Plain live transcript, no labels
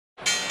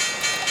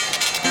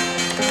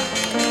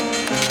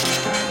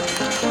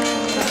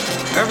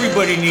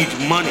Everybody needs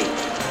money.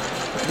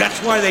 That's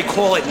why they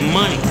call it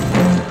money.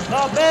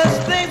 The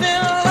best things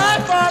in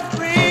life are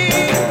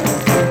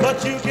free,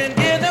 but you can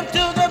give them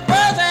to the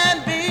birds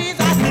and bees.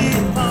 I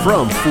need money.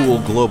 From Fool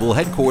Global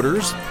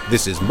Headquarters,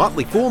 this is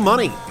Motley Fool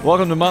Money.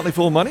 Welcome to Motley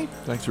Fool Money.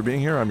 Thanks for being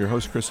here. I'm your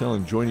host, Chris Hill,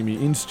 and joining me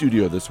in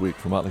studio this week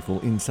from Motley Fool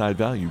Inside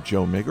Value,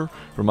 Joe Mager,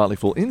 from Motley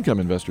Fool Income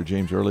Investor,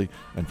 James Early,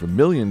 and from $1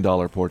 Million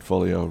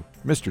Portfolio,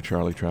 Mr.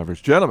 Charlie Travers.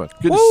 Gentlemen,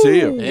 good to see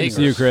you. Hey,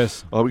 see you,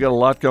 Chris. Well, we got a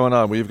lot going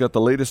on. We've got the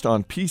latest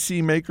on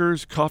PC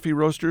makers, coffee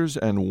roasters,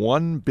 and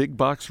one big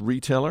box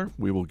retailer.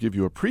 We will give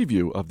you a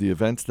preview of the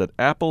events that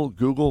Apple,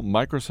 Google,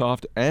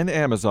 Microsoft, and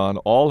Amazon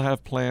all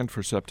have planned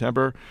for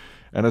September.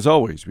 And as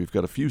always, we've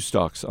got a few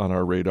stocks on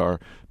our radar,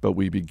 but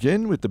we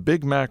begin with the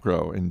big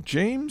macro. And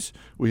James,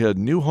 we had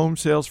new home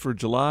sales for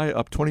July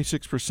up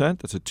 26%.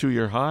 That's a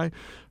 2-year high.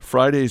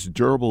 Friday's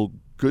durable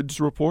goods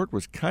report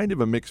was kind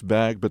of a mixed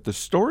bag, but the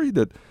story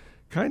that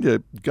kind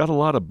of got a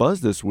lot of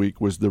buzz this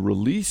week was the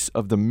release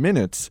of the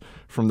minutes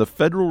from the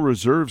Federal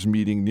Reserve's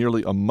meeting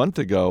nearly a month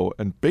ago.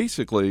 And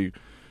basically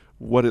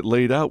what it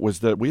laid out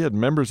was that we had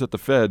members at the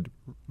Fed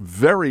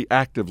very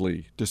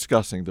actively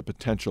discussing the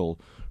potential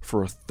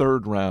for a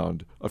third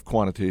round of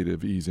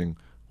quantitative easing.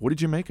 What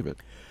did you make of it?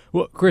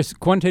 Well, Chris,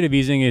 quantitative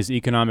easing is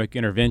economic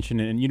intervention,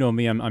 and you know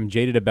me, I'm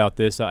jaded about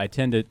this. I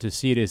tend to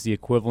see it as the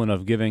equivalent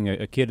of giving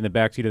a kid in the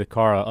backseat of the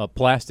car a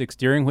plastic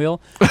steering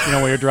wheel,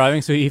 while you're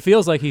driving. So he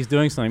feels like he's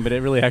doing something, but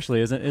it really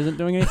actually isn't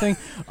doing anything.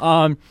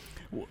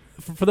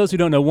 For those who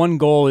don't know, one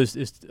goal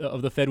is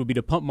of the Fed would be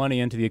to pump money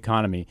into the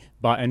economy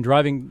and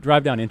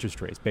drive down interest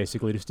rates,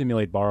 basically, to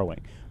stimulate borrowing.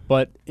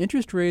 But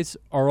interest rates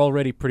are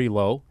already pretty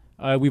low.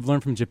 We've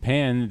learned from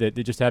Japan that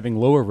just having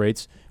lower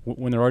rates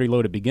when they're already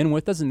low to begin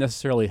with doesn't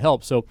necessarily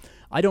help. So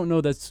I don't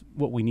know that's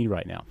what we need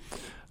right now.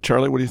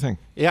 Charlie, what do you think?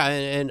 Yeah,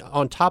 and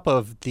on top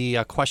of the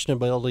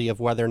questionability of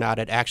whether or not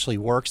it actually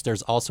works,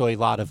 there's also a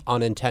lot of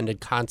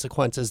unintended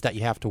consequences that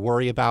you have to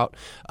worry about.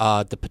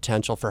 The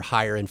potential for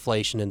higher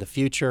inflation in the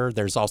future.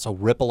 There's also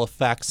ripple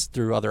effects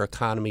through other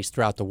economies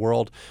throughout the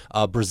world.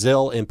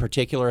 Brazil, in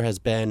particular, has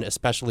been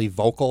especially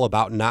vocal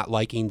about not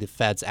liking the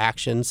Fed's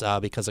actions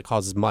because it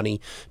causes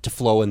money to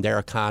flow in their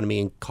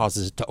economy and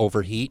causes it to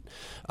overheat.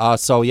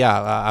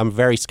 I'm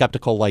very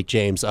skeptical, like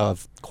James,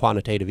 of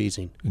quantitative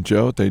easing. And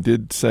Joe, they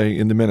did say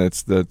in the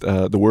minutes that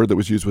the word that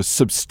was used was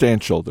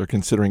substantial. They're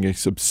considering a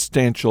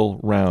substantial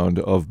round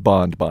of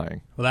bond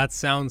buying. Well, that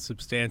sounds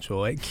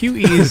substantial.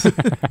 QEs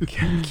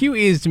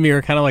to me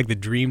are kind of like the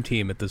dream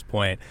team at this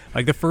point.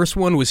 Like the first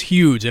one was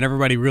huge and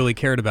everybody really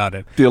cared about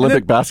it. The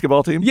Olympic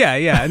basketball team?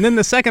 Yeah. And then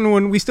the second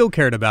one, we still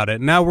cared about it.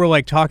 Now we're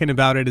like talking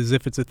about it as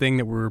if it's a thing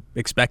that we're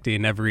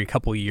expecting every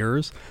couple of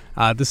years.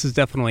 This is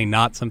definitely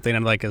not something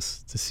I'd like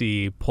us to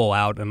see pull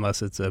out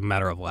unless it's a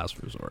matter of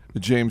last resort.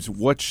 James,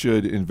 what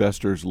should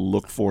investors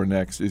look for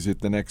next? Is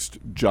it the next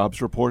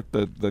jobs report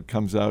that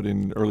comes out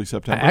in early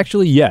September?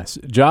 Actually, yes.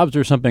 Jobs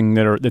are something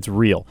that's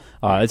real.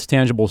 It's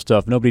tangible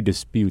stuff. Nobody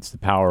disputes the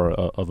power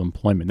of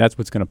employment. That's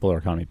what's going to pull our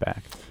economy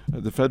back.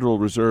 The Federal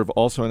Reserve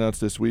also announced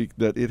this week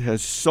that it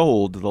has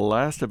sold the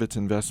last of its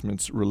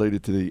investments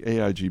related to the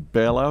AIG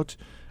bailout.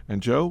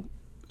 And Joe,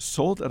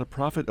 sold at a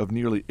profit of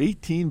nearly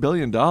 $18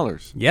 billion.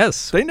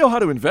 Yes. They know how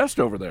to invest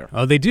over there.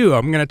 Oh, they do.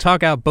 I'm going to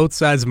talk out both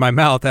sides of my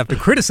mouth after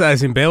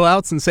criticizing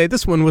bailouts and say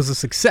this one was a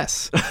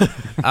success.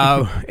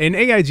 In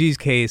AIG's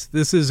case,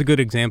 this is a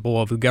good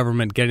example of the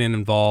government getting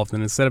involved,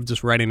 and instead of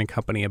just writing a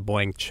company a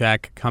blank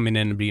check, coming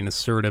in and being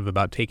assertive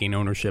about taking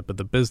ownership of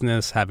the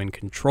business, having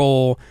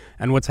control.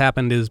 And what's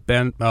happened is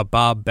Bob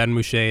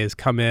Benmouche has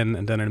come in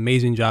and done an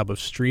amazing job of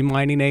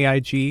streamlining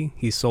AIG.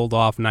 He sold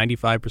off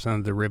 95%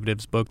 of the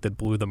derivatives book that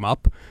blew them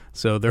up.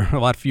 So there are a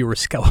lot fewer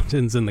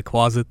skeletons in the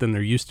closet than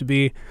there used to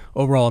be.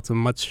 Overall, it's a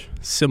much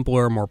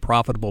simpler, more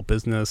profitable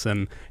business,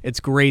 and it's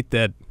great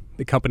that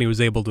the company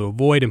was able to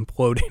avoid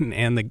imploding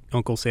and the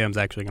Uncle Sam's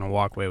actually going to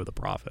walk away with a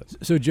profit.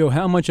 So, Joe,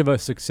 how much of a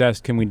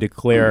success can we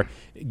declare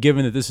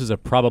given that this is a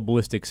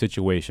probabilistic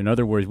situation? In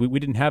other words, we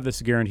didn't have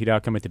this guaranteed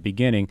outcome at the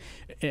beginning.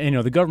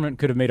 And, the government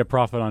could have made a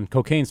profit on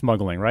cocaine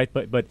smuggling, right?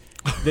 But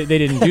they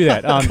didn't do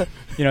that.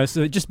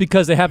 So just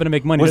because they happen to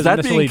make money doesn't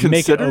necessarily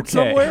make it okay.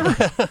 Somewhere?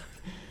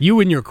 You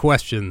and your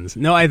questions.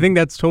 No, I think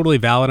that's totally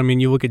valid. I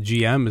mean, you look at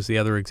GM as the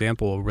other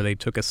example where they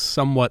took a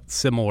somewhat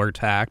similar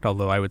tact,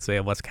 although I would say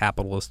a less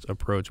capitalist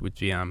approach with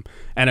GM,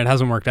 and it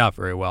hasn't worked out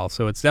very well.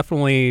 So it's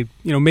definitely,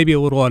 maybe a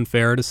little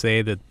unfair to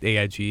say that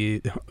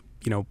AIG,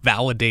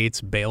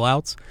 validates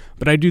bailouts,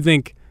 but I do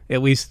think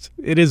at least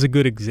it is a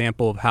good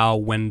example of how,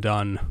 when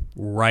done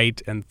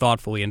right and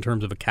thoughtfully in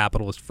terms of a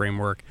capitalist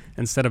framework,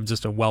 instead of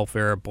just a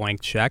welfare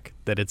blank check,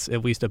 that it's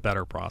at least a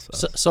better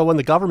process. So when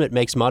the government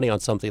makes money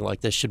on something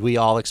like this, should we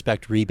all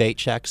expect rebate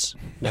checks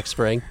next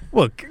spring?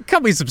 Look,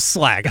 cut me some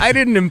slack. I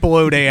didn't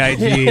implode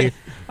AIG,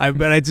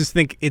 but I just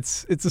think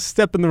it's a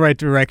step in the right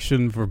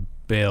direction for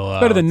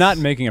bailouts. Better than not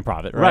making a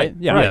profit, right?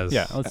 Yeah, Yes.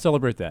 yeah. Let's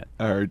celebrate that.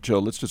 All right, Joe,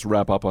 let's just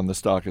wrap up on the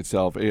stock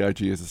itself.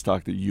 AIG is a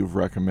stock that you've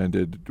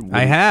recommended.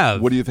 I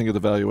have. What do you think of the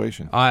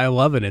valuation? I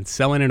love it. It's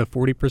selling at a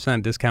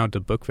 40% discount to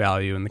book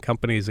value, and the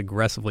company is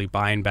aggressively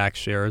buying back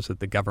shares that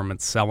the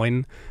government's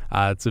selling.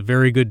 It's a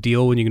very good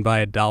deal when you can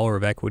buy $1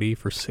 of equity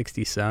for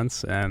 60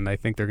 cents, and I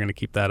think they're going to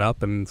keep that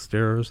up, and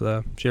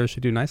shares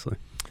should do nicely.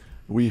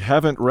 We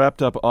haven't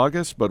wrapped up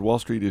August, but Wall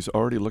Street is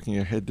already looking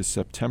ahead to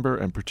September,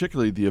 and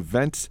particularly the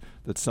events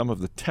that some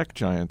of the tech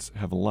giants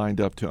have lined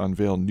up to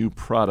unveil new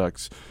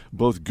products.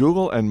 Both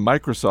Google and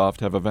Microsoft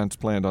have events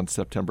planned on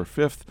September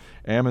 5th.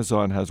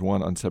 Amazon has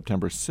one on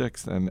September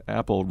 6th, and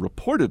Apple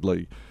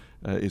reportedly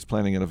is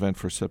planning an event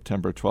for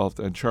September 12th.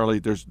 And Charlie,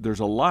 there's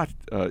a lot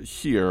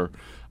here.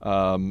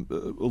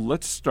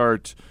 Let's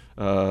start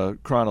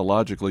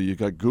chronologically. You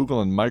got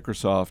Google and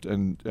Microsoft,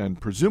 and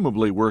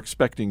presumably we're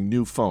expecting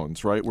new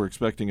phones, right? We're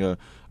expecting a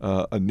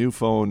new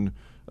phone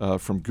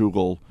from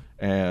Google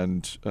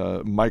and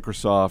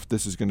Microsoft.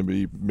 This is going to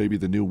be maybe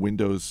the new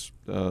Windows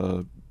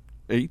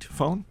 8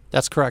 phone?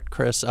 That's correct,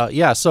 Chris.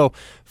 So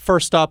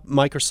first up,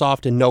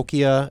 Microsoft and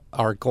Nokia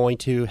are going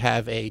to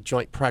have a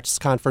joint press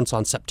conference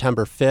on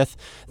September 5th.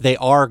 They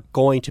are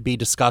going to be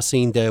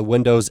discussing the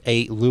Windows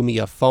 8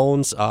 Lumia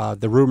phones.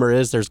 The rumor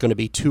is there's going to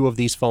be 2 of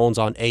these phones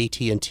on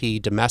AT&T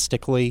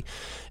domestically,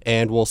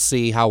 and we'll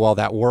see how well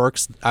that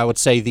works. I would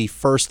say the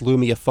first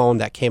Lumia phone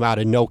that came out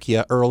of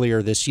Nokia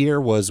earlier this year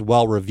was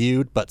well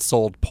reviewed but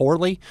sold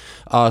poorly.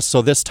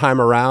 So this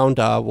time around,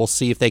 we'll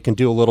see if they can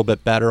do a little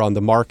bit better on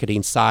the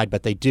marketing side,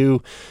 but they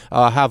do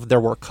have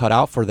their work cut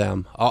out for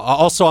them.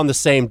 Also on the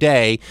same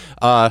day,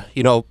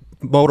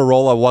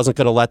 Motorola wasn't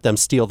going to let them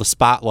steal the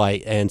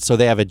spotlight, and so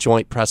they have a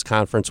joint press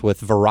conference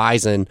with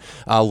Verizon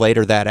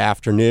later that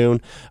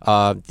afternoon.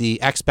 The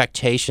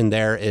expectation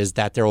there is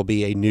that there will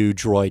be a new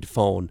Droid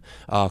phone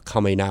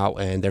coming out,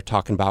 and they're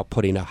talking about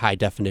putting a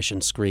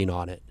high-definition screen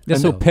on it.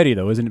 That's so petty,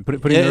 though, isn't it?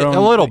 Putting their own,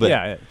 a little bit.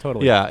 Yeah,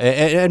 totally. Yeah,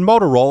 and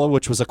Motorola,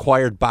 which was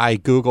acquired by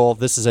Google,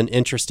 this is an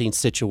interesting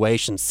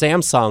situation.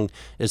 Samsung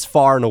is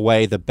far and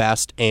away the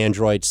best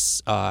Android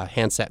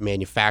handset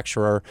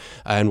manufacturer,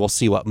 and we'll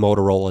see what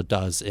Motorola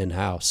does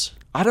in-house.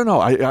 I don't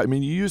know. I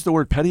mean, you use the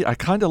word petty. I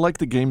kind of like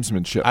the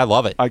gamesmanship. I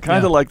love it. I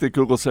kind of like that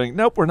Google's saying,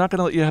 nope, we're not going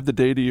to let you have the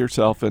day to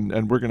yourself,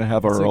 and we're going to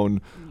have our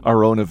own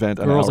event.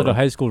 Girls at a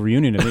high school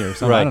reunion to me or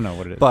something. Right. I don't know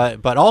what it is.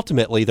 But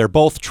ultimately, they're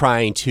both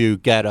trying to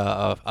get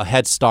a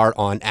head start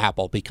on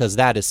Apple, because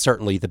that is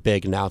certainly the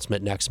big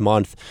announcement next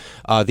month.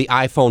 The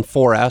iPhone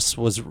 4S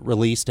was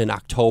released in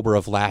October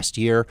of last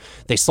year.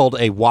 They sold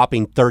a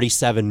whopping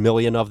 37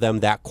 million of them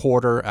that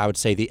quarter. I would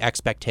say the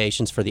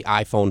expectations for the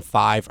iPhone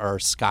 5 are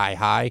sky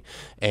high,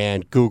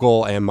 and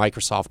Google and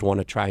Microsoft want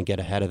to try and get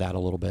ahead of that a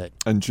little bit.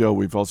 And Joe,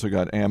 we've also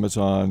got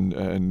Amazon,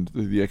 and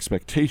the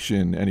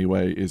expectation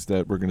anyway is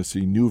that we're going to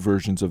see new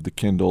versions of the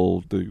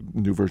Kindle, the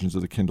new versions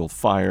of the Kindle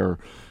Fire.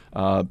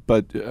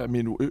 But I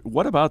mean,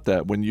 what about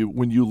that? When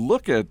you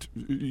look at,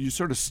 you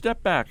sort of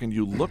step back and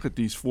you look at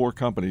these 4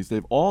 companies,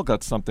 they've all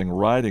got something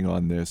riding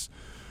on this.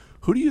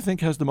 Who do you think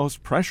has the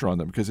most pressure on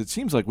them? Because it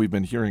seems like we've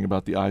been hearing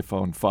about the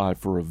iPhone 5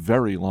 for a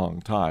very long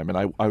time,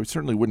 and I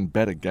certainly wouldn't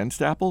bet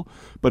against Apple,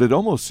 but it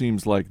almost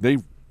seems like they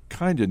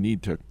kind of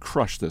need to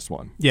crush this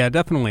one. Yeah,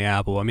 definitely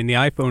Apple. I mean, the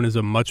iPhone is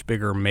a much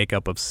bigger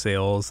makeup of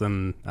sales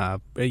than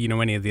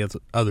any of the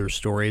other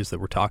stories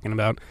that we're talking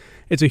about.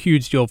 It's a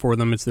huge deal for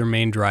them. It's their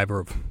main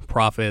driver of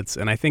profits,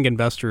 and I think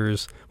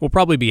investors will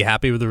probably be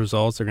happy with the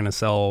results. They're going to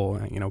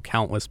sell,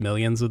 countless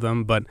millions of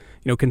them, but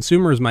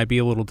consumers might be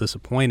a little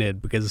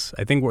disappointed, because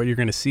I think what you're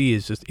going to see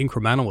is just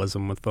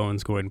incrementalism with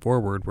phones going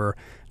forward, where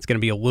it's going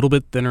to be a little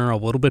bit thinner, a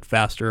little bit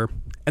faster,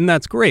 and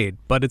that's great,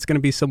 but it's going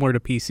to be similar to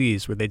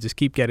PCs, where they just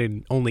keep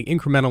getting only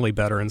incrementally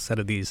better instead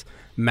of these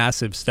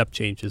massive step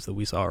changes that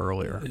we saw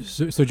earlier.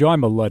 So Joe,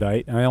 I'm a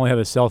Luddite, and I only have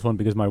a cell phone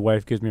because my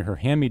wife gives me her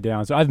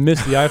hand-me-down. So I've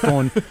missed the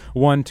iPhone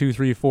 1, 2,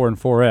 3, 4, and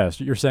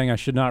 4S. You're saying I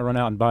should not run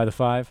out and buy the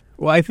 5?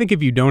 Well, I think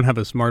if you don't have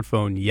a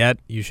smartphone yet,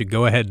 you should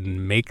go ahead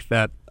and make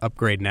that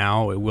upgrade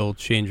now. It will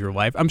change your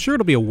life. I'm sure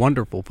it'll be a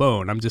wonderful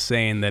phone. I'm just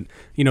saying that,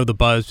 the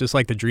buzz, just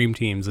like the dream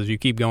teams, as you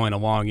keep going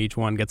along, each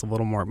one gets a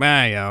little more,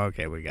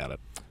 okay, we got it.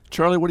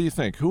 Charlie, what do you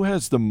think? Who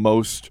has the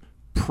most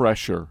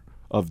pressure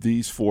of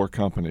these 4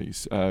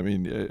 companies? I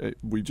mean,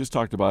 we just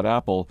talked about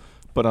Apple,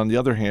 but on the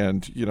other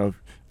hand,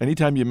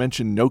 anytime you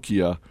mention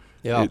Nokia,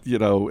 yeah.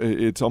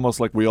 It's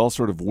almost like we all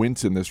sort of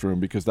wince in this room,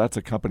 because that's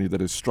a company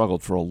that has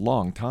struggled for a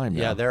long time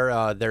now. Yeah,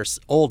 their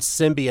old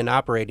Symbian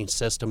operating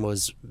system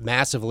was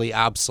massively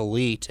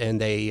obsolete, and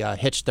they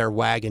hitched their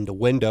wagon to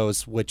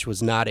Windows, which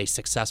was not a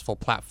successful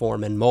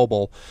platform in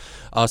mobile.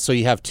 So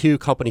you have 2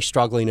 companies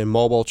struggling in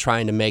mobile,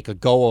 trying to make a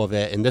go of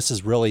it, and this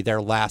is really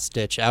their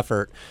last-ditch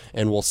effort,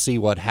 and we'll see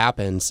what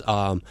happens.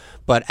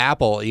 But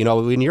Apple,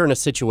 when you're in a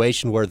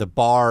situation where the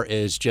bar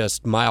is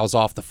just miles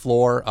off the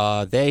floor,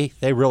 they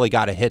really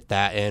got to hit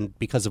that. And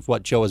because of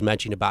what Joe was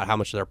mentioning about how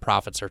much of their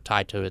profits are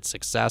tied to its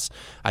success,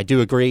 I do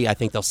agree. I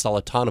think they'll sell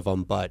a ton of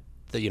them, but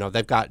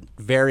they've got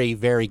very,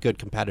 very good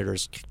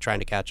competitors trying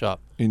to catch up.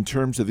 In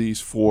terms of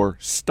these 4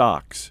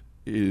 stocks,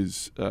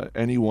 is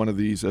any one of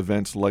these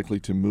events likely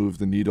to move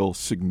the needle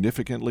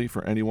significantly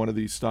for any one of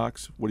these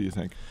stocks? What do you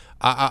think?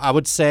 I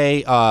would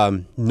say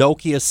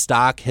Nokia's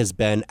stock has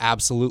been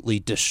absolutely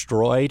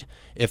destroyed.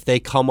 If they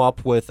come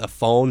up with a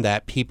phone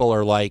that people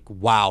are like,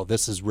 wow,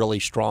 this is really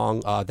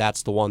strong,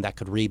 that's the one that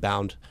could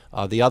rebound.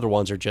 The other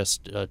ones are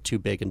just too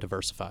big and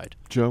diversified.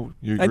 Joe,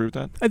 you agree with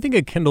that? I think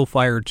a Kindle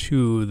Fire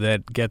 2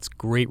 that gets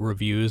great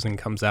reviews and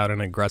comes out at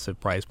an aggressive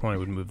price point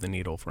would move the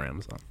needle for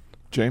Amazon.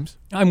 James?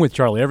 I'm with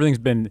Charlie. Everything's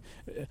been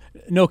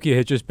Nokia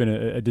has just been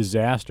a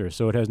disaster,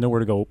 so it has nowhere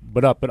to go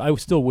but up. But I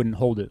still wouldn't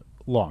hold it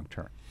long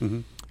term.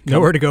 Mm-hmm.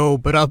 Nowhere to go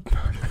but up.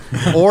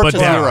 Or but to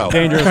down. zero.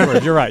 Dangerous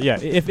word. You're right. Yeah.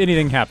 If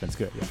anything happens,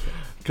 good. Yeah.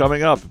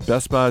 Coming up,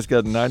 Best Buy's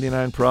got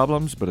 99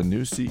 problems, but a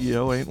new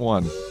CEO ain't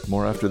one.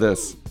 More after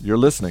this. You're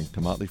listening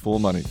to Motley Fool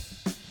Money.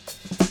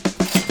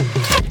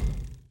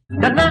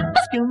 Then I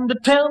asked him to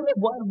tell me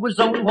what was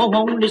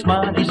on his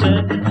mind. He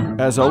said,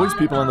 As always,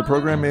 people on the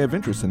program may have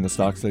interest in the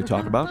stocks they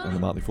talk about, and the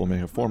Motley Fool may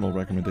have formal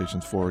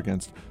recommendations for or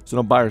against, so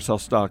don't buy or sell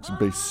stocks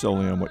based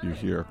solely on what you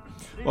hear.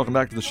 Welcome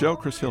back to the show.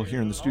 Chris Hill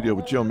here in the studio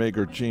with Joe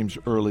Mager, James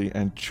Early,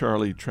 and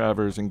Charlie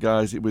Travers. And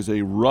guys, it was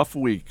a rough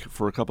week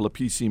for a couple of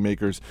PC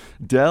makers.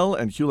 Dell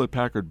and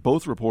Hewlett-Packard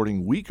both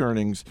reporting weak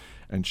earnings,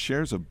 and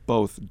shares of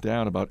both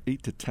down about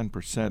 8 to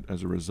 10%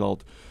 as a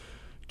result.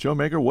 Joe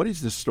Mager, what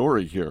is the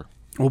story here?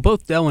 Well,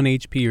 both Dell and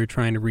HP are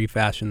trying to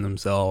refashion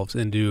themselves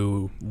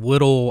into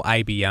little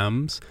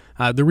IBMs.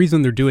 The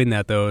reason they're doing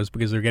that, though, is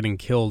because they're getting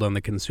killed on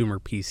the consumer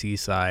PC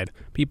side.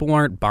 People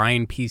aren't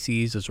buying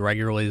PCs as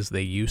regularly as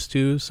they used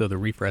to, so the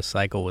refresh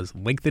cycle is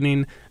lengthening.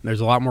 And there's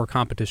a lot more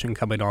competition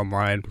coming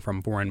online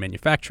from foreign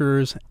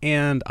manufacturers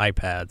and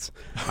iPads.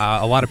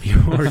 A lot of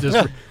people are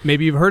just,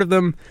 maybe you've heard of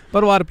them,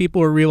 but a lot of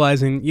people are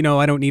realizing,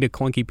 I don't need a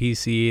clunky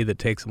PC that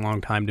takes a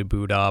long time to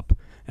boot up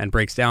and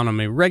breaks down on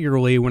me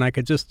regularly when I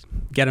could just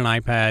get an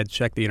iPad,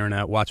 check the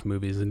internet, watch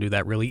movies, and do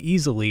that really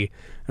easily.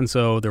 And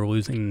so they're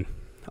losing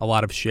a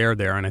lot of share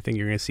there, and I think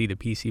you're going to see the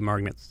PC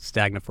market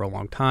stagnant for a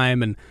long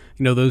time. And,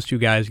 those two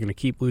guys are going to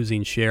keep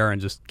losing share and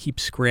just keep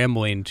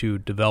scrambling to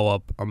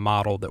develop a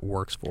model that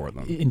works for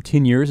them. In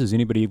 10 years, is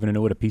anybody even going to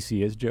know what a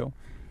PC is, Joe?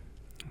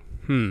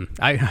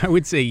 I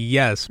would say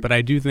yes, but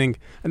I think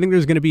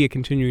there's going to be a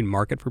continuing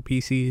market for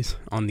PCs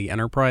on the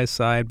enterprise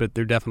side, but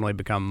they're definitely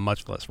become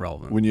much less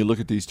relevant. When you look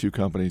at these two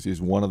companies,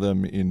 is one of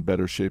them in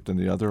better shape than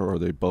the other, or are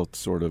they both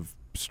sort of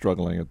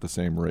struggling at the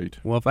same rate?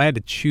 Well, if I had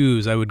to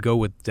choose, I would go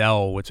with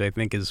Dell, which I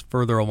think is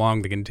further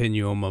along the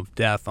continuum of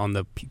death on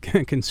the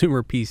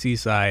consumer PC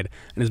side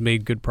and has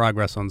made good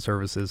progress on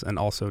services and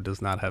also does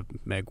not have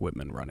Meg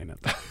Whitman running it.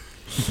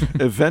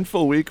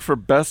 Eventful week for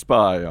Best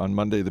Buy. On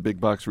Monday, the big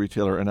box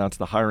retailer announced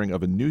the hiring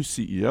of a new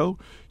CEO,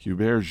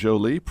 Hubert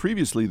Joly,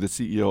 previously the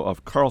CEO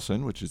of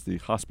Carlson, which is the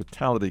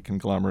hospitality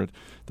conglomerate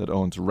that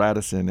owns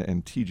Radisson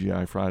and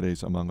TGI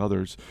Fridays, among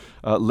others.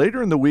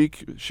 Later in the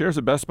week, shares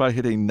of Best Buy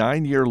hit a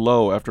 9-year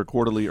low after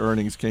quarterly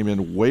earnings came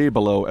in way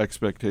below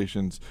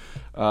expectations.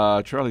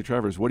 Charlie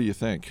Travers, what do you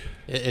think?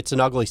 It's an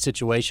ugly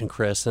situation,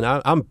 Chris, and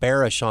I'm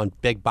bearish on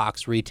big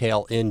box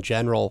retail in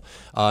general.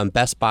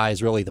 Best Buy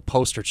is really the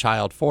poster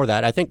child for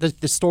that. I think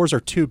the stores are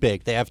too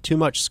big. They have too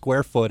much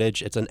square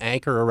footage. It's an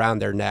anchor around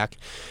their neck,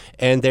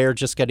 and they're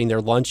just getting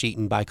their lunch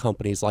eaten by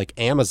companies like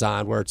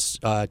Amazon, where it's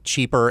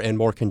cheaper and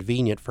more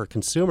convenient for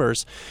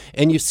consumers.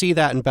 And you see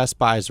that in Best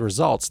Buy's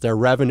results. Their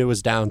revenue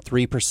is down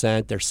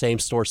 3%. Their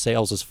same-store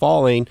sales is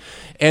falling,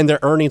 and their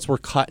earnings were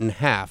cut in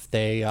half.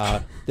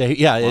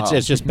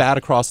 It's just bad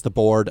across the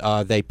board.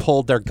 They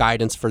pulled their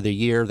guidance for the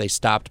year. They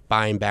stopped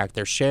buying back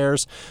their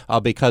shares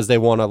because they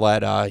want to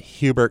let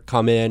Hubert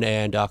come in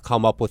and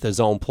come up with his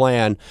own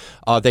plan.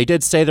 They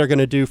did say they're going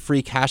to do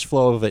free cash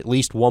flow of at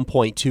least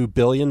 $1.2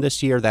 billion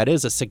this year. That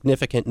is a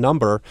significant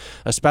number,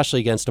 especially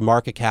against a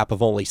market cap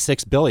of only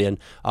 $6 billion.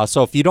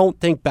 So if you don't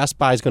think Best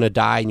Buy is going to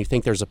die and you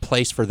think there's a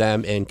place for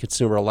them in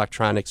consumer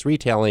electronics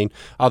retailing,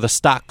 the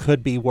stock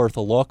could be worth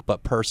a look.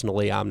 But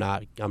personally, I'm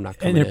not coming in.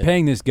 And they're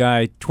paying this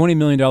guy $20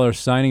 million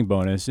signing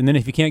bonus, and then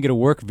if you can't get a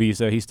work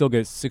visa, he still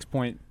gets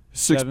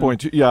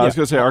 6.2. Yeah, I was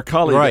going to say, our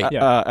colleague Right.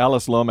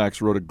 Alice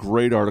Lomax wrote a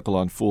great article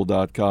on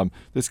Fool.com.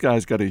 This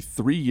guy's got a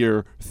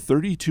 3-year,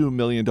 $32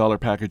 million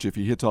package if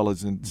he hits all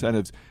his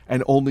incentives,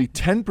 and only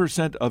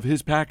 10% of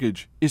his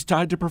package is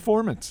tied to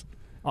performance.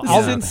 This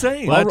is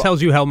insane. Well, that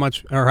tells you how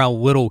much or how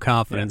little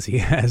confidence he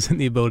has in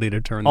the ability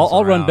to turn this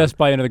I'll run around. Best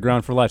Buy into the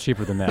ground for a lot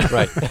cheaper than that.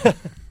 Right.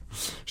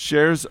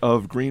 Shares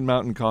of Green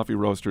Mountain Coffee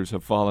Roasters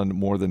have fallen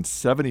more than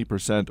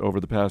 70% over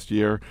the past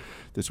year.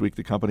 This week,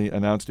 the company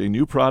announced a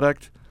new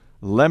product,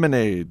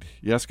 lemonade.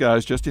 Yes,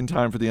 guys, just in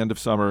time for the end of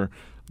summer,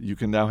 you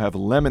can now have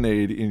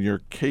lemonade in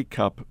your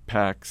K-Cup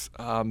packs.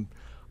 I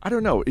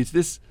don't know. Is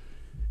this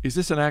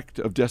an act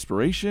of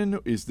desperation?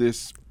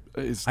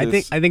 I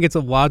think it's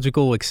a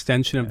logical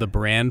extension of the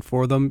brand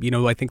for them.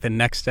 I think the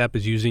next step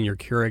is using your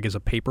Keurig as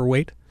a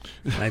paperweight.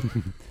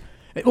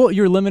 Well,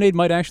 your lemonade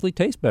might actually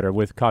taste better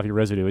with coffee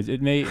residue.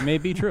 It may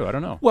be true. I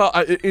don't know. Well,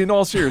 in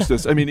all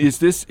seriousness, I mean, is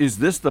this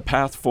the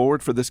path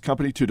forward for this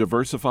company to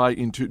diversify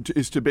into?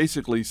 Is to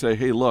basically say,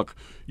 hey, look,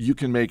 you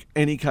can make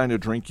any kind of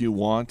drink you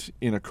want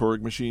in a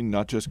Keurig machine,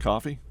 not just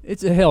coffee?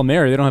 It's a Hail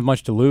Mary. They don't have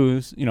much to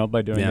lose,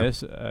 by doing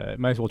this.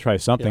 Might as well try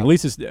something. Yeah. At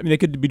least they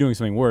could be doing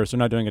something worse. They're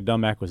not doing a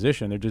dumb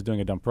acquisition. They're just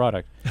doing a dumb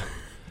product.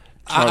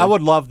 I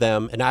would love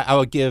them, and I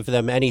would give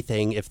them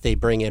anything if they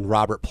bring in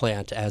Robert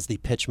Plant as the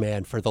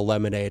pitchman for the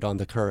lemonade on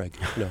the Keurig.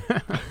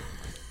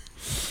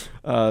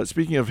 No.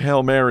 Speaking of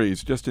Hail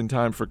Marys, just in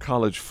time for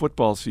college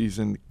football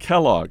season,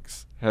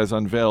 Kellogg's has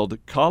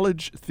unveiled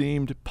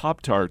college-themed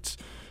Pop-Tarts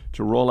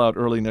to roll out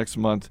early next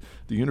month.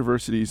 The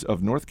universities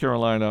of North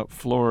Carolina,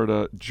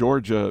 Florida,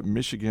 Georgia,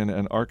 Michigan,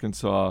 and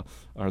Arkansas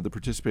are the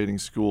participating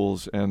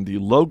schools, and the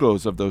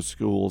logos of those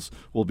schools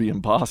will be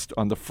embossed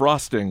on the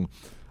frosting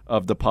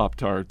of the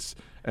Pop-Tarts.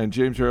 And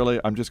James Early,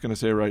 I'm just going to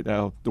say right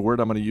now, the word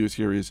I'm going to use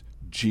here is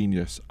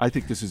genius. I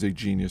think this is a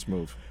genius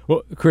move.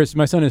 Well, Chris,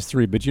 my son is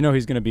 3, but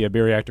he's going to be a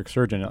bariatric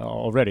surgeon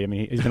already. I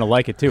mean, he's going to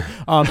like it too.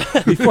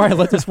 Before I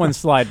let this one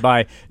slide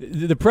by,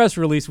 the press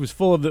release was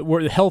full of the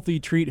word healthy,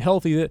 treat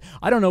healthy.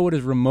 I don't know what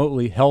is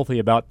remotely healthy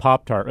about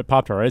Pop-Tart.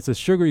 It's a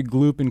sugary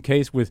gloop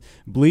encased with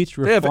bleached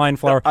refined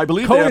flour, I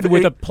believe coated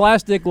with a a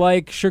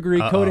plastic-like sugary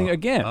coating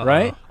again,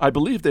 right? I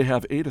believe they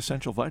have 8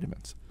 essential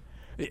vitamins.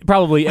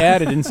 Probably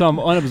added in some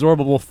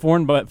unabsorbable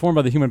form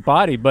by the human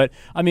body, but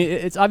I mean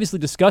it's obviously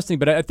disgusting.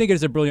 But I think it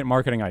is a brilliant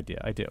marketing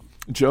idea. I do.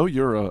 Joe,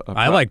 you're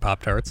I like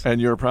Pop-Tarts, and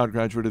you're a proud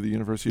graduate of the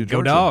University of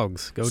Georgia. Go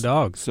Dogs! Go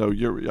Dogs! So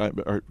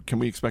can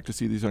we expect to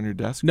see these on your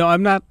desk? No,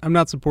 I'm not. I'm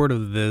not supportive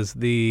of this.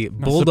 The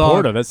Bulldog.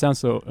 Supportive? That sounds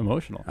so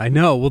emotional. I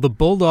know. Well, the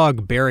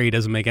Bulldog berry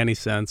doesn't make any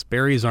sense.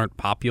 Berries aren't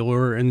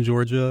popular in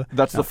Georgia.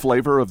 That's the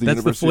flavor of the That's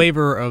university? the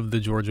flavor of the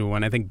Georgia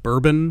one. I think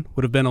bourbon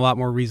would have been a lot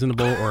more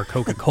reasonable, or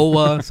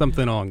Coca-Cola,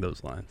 something along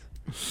those lines.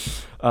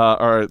 All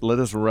right, let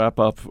us wrap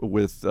up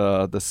with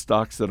the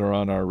stocks that are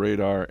on our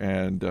radar.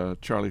 And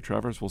Charlie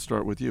Travers, we'll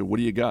start with you. What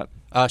do you got?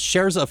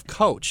 Shares of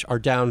Coach are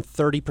down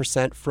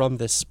 30% from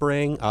this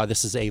spring.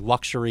 This is a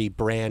luxury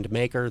brand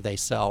maker. They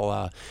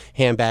sell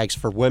handbags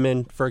for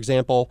women, for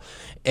example.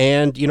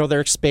 And,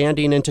 they're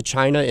expanding into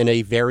China in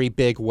a very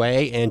big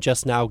way and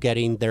just now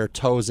getting their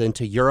toes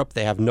into Europe.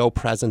 They have no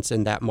presence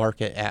in that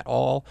market at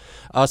all.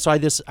 So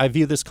I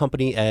view this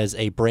company as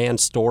a brand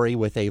story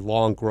with a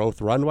long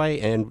growth runway.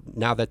 And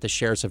now that the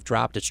shares have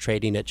dropped, it's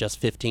trading at just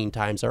 15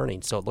 times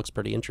earnings. So it looks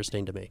pretty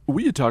interesting to me.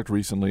 We had talked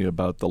recently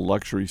about the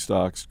luxury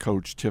stocks,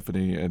 Coach,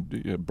 Tiffany,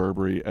 and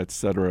Burberry,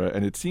 etc.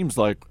 And it seems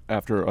like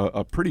after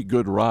a pretty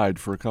good ride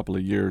for a couple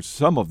of years,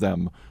 some of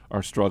them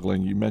are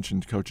struggling. You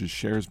mentioned Coach's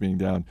shares being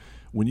down.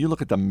 When you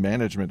look at the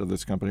management of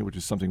this company, which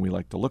is something we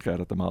like to look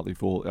at the Motley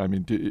Fool, I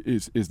mean,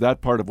 is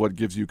that part of what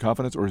gives you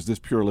confidence, or is this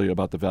purely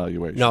about the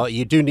valuation? No,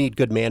 you do need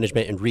good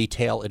management in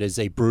retail. It is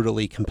a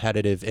brutally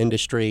competitive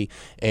industry,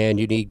 and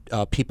you need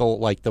people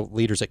like the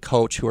leaders at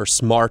Coach who are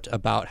smart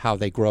about how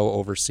they grow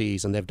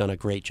overseas, and they've done a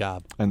great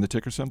job. And the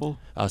ticker symbol?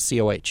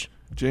 COH.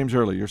 James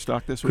Early, your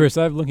stock this week? Chris,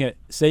 I'm looking at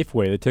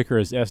Safeway. The ticker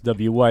is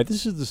SWY.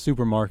 This is the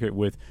supermarket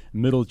with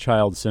middle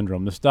child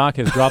syndrome. The stock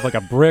has dropped like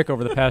a brick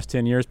over the past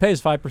 10 years,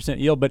 pays 5%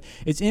 yield, but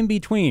it's in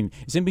between.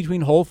 It's in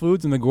between Whole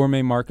Foods and the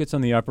gourmet markets on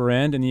the upper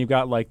end, and you've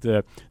got like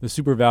the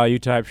super value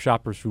type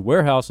Shoppers Food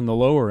Warehouse on the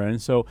lower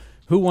end. So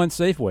who wants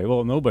Safeway?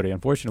 Well, nobody,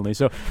 unfortunately.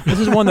 So this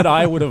is one that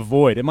I would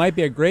avoid. It might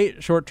be a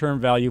great short-term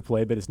value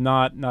play, but it's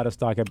not a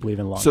stock I believe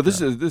in long-term. So this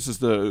is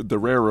the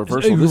rare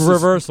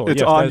reversal.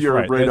 It's yes, on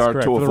your radar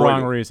to for avoid the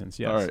wrong it. reasons.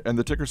 Yes. All right, and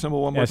the ticker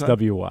symbol one more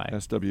SWY.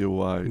 time?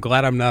 SWY. I'm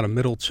glad I'm not a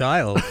middle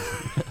child.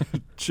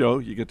 Joe,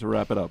 you get to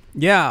wrap it up.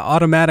 Yeah,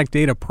 automatic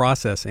data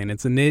processing.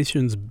 It's the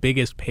nation's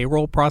biggest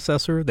payroll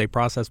processor. They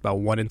process about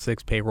 1 in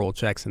 6 payroll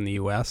checks in the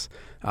U.S.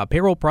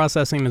 Payroll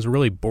processing is a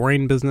really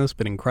boring business,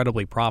 but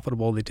incredibly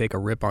profitable. They take a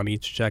rip on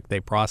each check they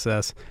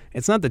process.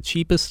 It's not the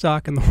cheapest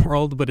stock in the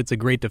world, but it's a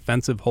great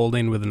defensive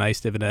holding with a nice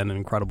dividend and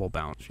incredible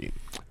balance sheet.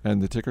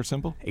 And the ticker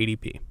symbol?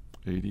 ADP.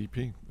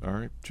 ADP. All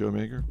right. Joe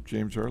Mager,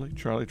 James Early,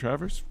 Charlie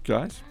Travers.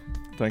 Guys,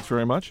 thanks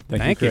very much.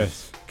 Thank you,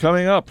 Chris.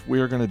 Coming up, we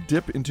are going to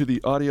dip into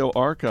the audio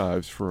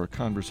archives for a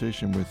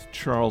conversation with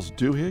Charles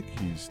Duhigg.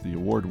 He's the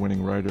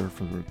award-winning writer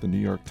for the New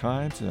York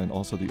Times and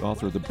also the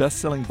author of the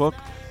best-selling book,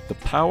 The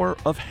Power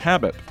of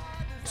Habit.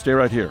 Stay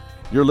right here.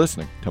 You're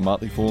listening to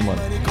Motley Fool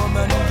Money.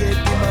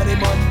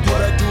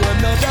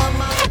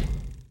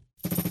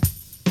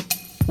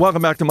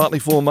 Welcome back to Motley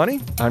Fool Money.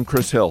 I'm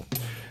Chris Hill.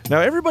 Now,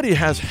 everybody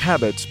has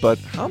habits, but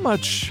how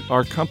much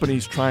are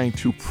companies trying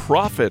to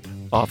profit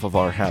off of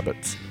our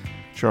habits?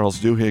 Charles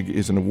Duhigg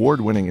is an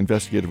award-winning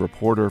investigative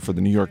reporter for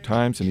the New York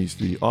Times, and he's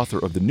the author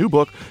of the new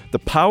book, The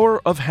Power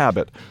of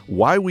Habit,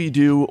 Why We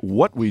Do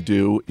What We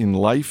Do in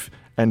Life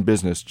and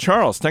Business.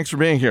 Charles, thanks for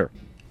being here.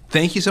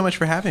 Thank you so much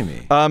for having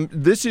me.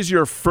 This is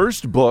your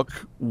first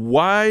book.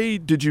 Why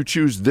did you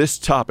choose this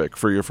topic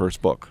for your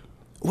first book?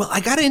 Well,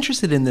 I got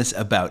interested in this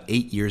about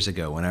 8 years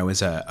ago when I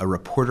was a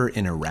reporter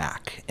in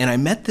Iraq. And I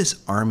met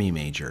this army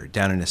major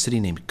down in a city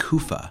named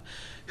Kufa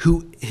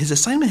who his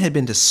assignment had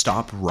been to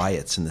stop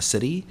riots in the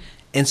city.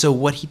 And so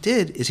what he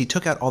did is he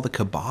took out all the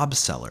kebab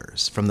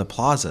sellers from the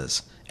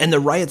plazas, and the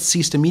riots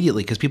ceased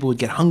immediately because people would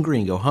get hungry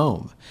and go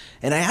home.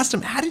 And I asked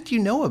him, how did you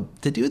know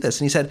to do this?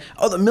 And he said,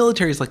 oh, the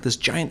military is like this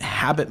giant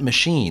habit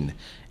machine.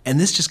 And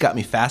this just got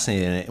me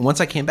fascinated in it. And once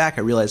I came back,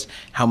 I realized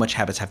how much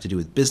habits have to do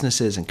with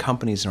businesses and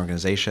companies and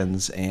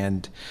organizations,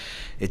 and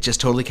it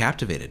just totally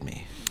captivated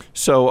me.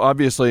 So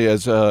obviously,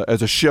 as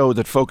a show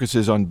that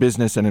focuses on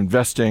business and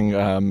investing,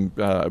 I'm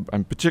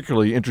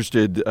particularly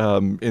interested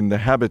in the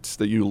habits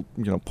that you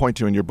point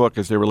to in your book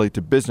as they relate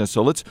to business.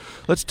 So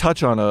let's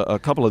touch on a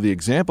couple of the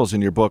examples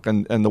in your book,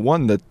 and the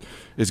one that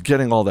is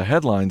getting all the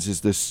headlines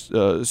is this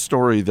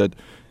story that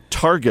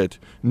Target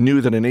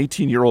knew that an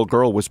 18-year-old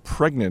girl was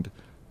pregnant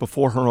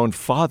before her own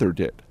father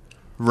did.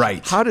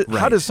 Right. How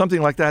does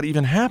something like that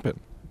even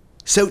happen?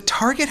 So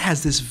Target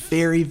has this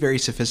very, very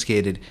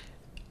sophisticated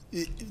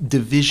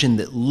division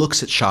that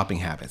looks at shopping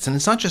habits. And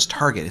it's not just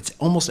Target, it's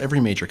almost every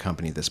major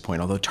company at this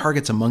point, although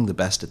Target's among the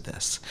best at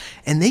this.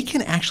 And they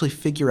can actually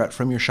figure out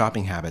from your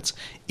shopping habits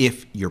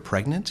if you're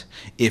pregnant,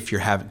 if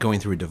you're going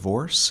through a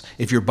divorce,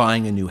 if you're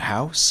buying a new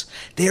house.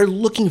 They are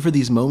looking for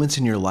these moments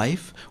in your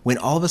life when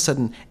all of a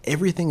sudden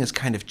everything is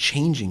kind of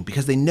changing,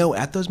 because they know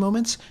at those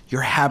moments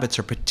your habits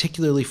are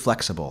particularly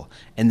flexible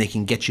and they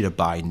can get you to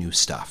buy new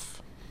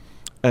stuff.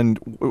 And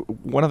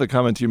one of the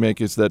comments you make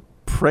is that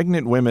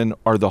pregnant women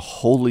are the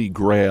holy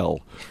grail.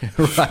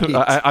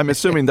 Right. I'm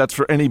assuming that's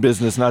for any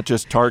business, not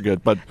just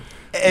Target. But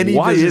any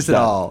why business is that?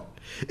 At all.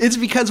 It's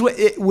because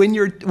when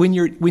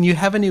you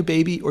have a new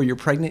baby or you're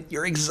pregnant,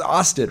 you're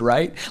exhausted,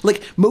 right?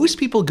 Like, most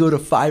people go to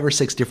 5 or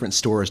 6 different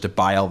stores to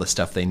buy all the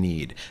stuff they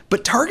need,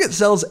 but Target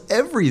sells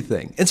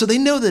everything. And so they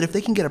know that if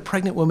they can get a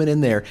pregnant woman in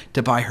there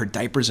to buy her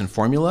diapers and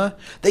formula,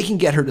 they can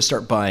get her to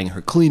start buying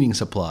her cleaning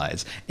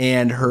supplies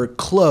and her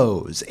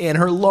clothes and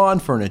her lawn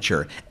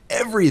furniture,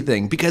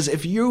 everything. Because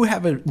if you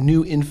have a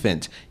new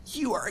infant,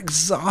 you are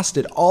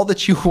exhausted. All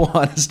that you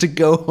want is to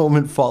go home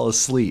and fall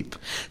asleep.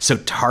 So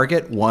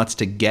Target wants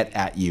to get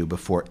at you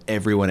before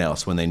everyone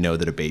else when they know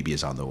that a baby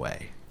is on the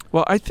way.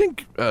 Well, I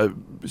think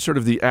sort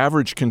of the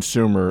average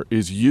consumer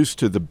is used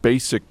to the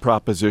basic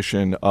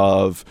proposition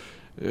of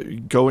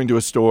going to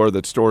a store,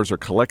 that stores are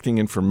collecting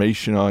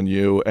information on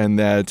you, and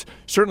that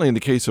certainly in the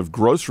case of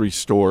grocery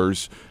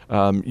stores,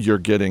 you're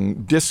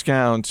getting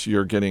discounts,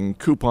 you're getting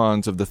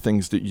coupons of the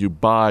things that you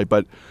buy.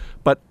 But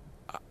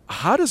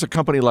how does a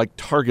company like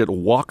Target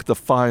walk the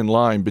fine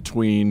line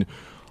between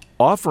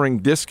offering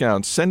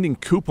discounts, sending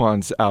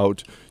coupons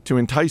out to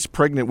entice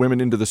pregnant women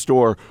into the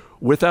store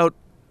without,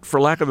 for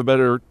lack of a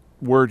better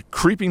word,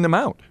 creeping them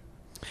out?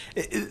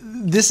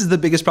 This is the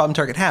biggest problem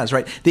Target has,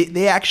 right?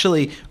 They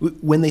actually,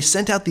 when they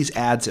sent out these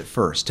ads at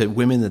first to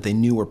women that they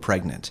knew were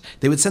pregnant,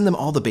 they would send them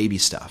all the baby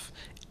stuff.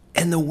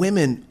 And the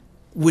women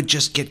would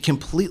just get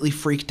completely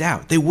freaked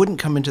out. They wouldn't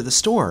come into the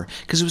store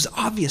because it was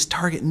obvious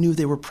Target knew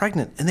they were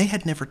pregnant and they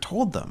had never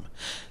told them.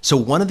 So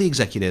one of the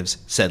executives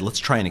said, let's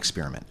try an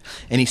experiment.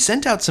 And he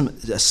sent out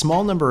a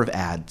small number of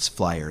ads,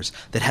 flyers,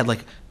 that had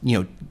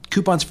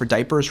coupons for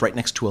diapers right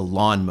next to a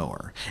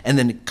lawnmower, and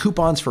then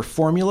coupons for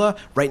formula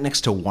right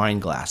next to wine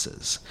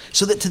glasses.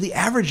 So that to the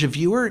average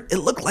viewer, it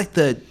looked like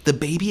the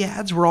baby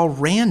ads were all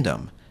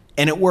random.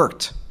 And it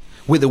worked.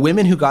 With the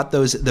women who got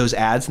those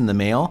ads in the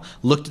mail,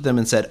 looked at them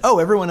and said, oh,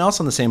 everyone else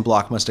on the same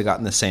block must have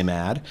gotten the same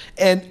ad,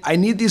 and I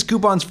need these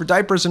coupons for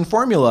diapers and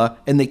formula,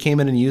 and they came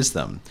in and used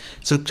them.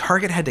 So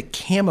Target had to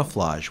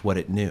camouflage what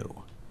it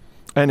knew.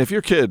 And if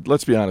your kid,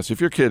 let's be honest, if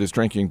your kid is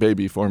drinking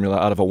baby formula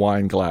out of a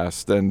wine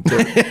glass, then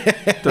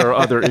there are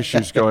other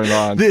issues going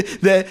on.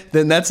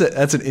 Then that's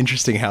an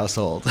interesting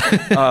household.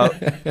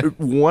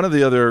 One of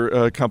the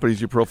other companies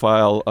you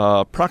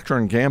profile, Procter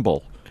 &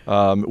 Gamble,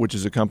 which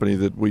is a company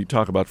that we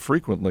talk about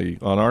frequently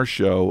on our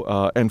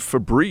show, and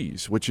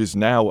Febreze, which is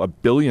now a $1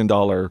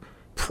 billion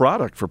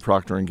product for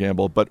Procter &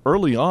 Gamble. But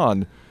early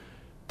on,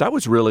 that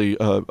was really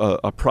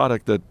a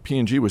product that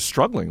P&G was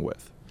struggling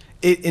with.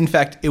 In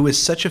fact, it was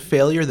such a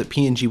failure that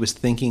P&G was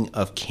thinking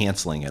of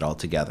canceling it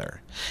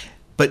altogether.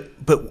 But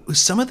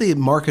some of the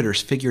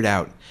marketers figured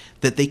out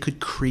that they could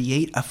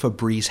create a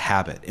Febreze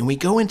habit. And we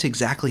go into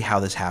exactly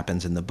how this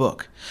happens in the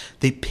book.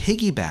 They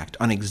piggybacked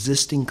on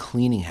existing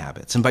cleaning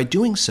habits. And by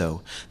doing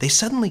so, they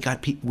suddenly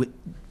got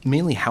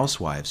mainly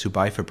housewives who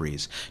buy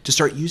Febreze to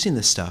start using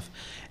this stuff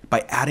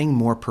by adding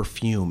more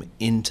perfume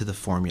into the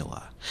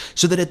formula.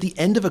 So that at the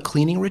end of a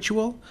cleaning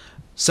ritual,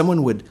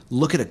 someone would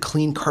look at a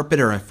clean carpet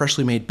or a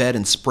freshly made bed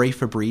and spray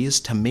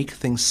Febreze to make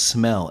things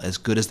smell as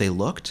good as they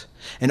looked.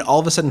 And all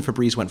of a sudden,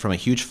 Febreze went from a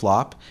huge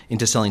flop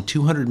into selling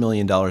 $200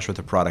 million worth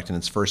of product in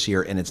its first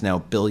year, and it's now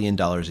 $1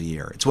 billion a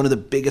year. It's one of the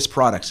biggest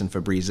products in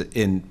Febreze,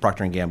 in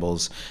Procter &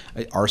 Gamble's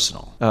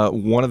arsenal.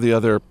 One of the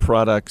other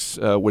products,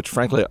 which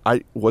frankly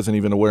I wasn't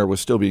even aware was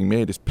still being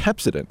made, is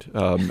Pepsodent.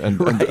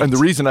 Right. And the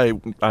reason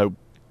I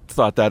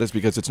thought that is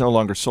because it's no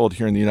longer sold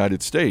here in the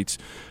United States.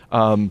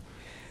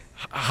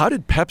 How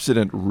did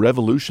Pepsodent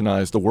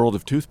revolutionize the world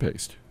of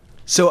toothpaste?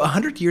 So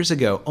 100 years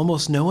ago,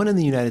 almost no one in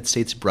the United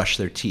States brushed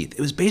their teeth.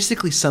 It was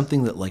basically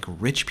something that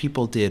rich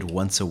people did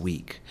once a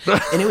week.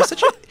 And it was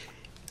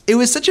It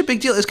was such a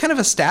big deal. It was kind of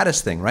a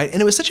status thing, right?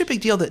 And it was such a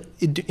big deal that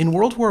in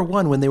World War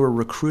I, when they were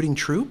recruiting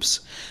troops,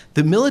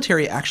 the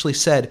military actually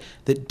said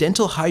that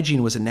dental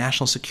hygiene was a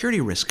national security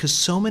risk because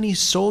so many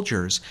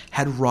soldiers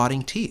had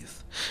rotting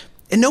teeth.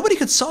 And nobody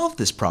could solve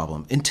this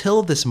problem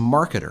until this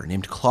marketer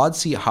named Claude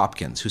C.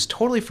 Hopkins, who's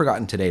totally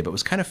forgotten today but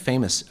was kind of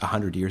famous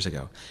 100 years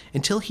ago,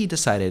 until he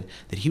decided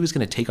that he was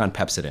going to take on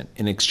Pepsodent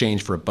in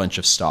exchange for a bunch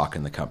of stock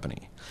in the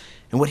company.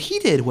 And what he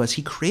did was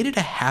he created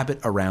a habit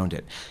around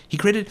it.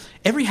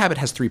 Every habit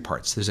has 3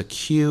 parts. There's a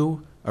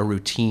cue, a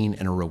routine,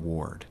 and a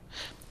reward.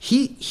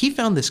 He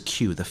found this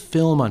cue, the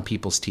film on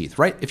people's teeth,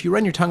 right? If you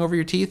run your tongue over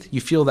your teeth,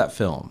 you feel that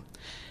film.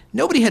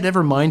 Nobody had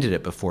ever minded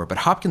it before, but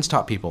Hopkins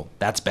taught people,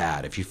 that's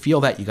bad. If you feel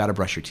that, you got to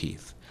brush your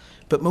teeth.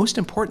 But most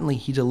importantly,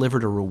 he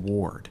delivered a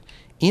reward.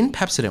 In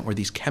Pepsodent were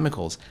these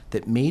chemicals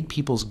that made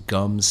people's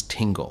gums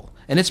tingle.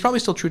 And it's probably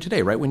still true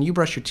today, right? When you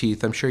brush your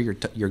teeth, I'm sure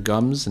your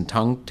gums and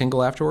tongue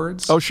tingle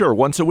afterwards. Oh, sure.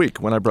 Once a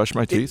week when I brush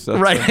my teeth.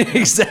 Right,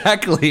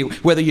 exactly.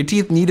 Whether your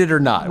teeth need it or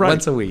not, right.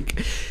 Once a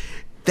week.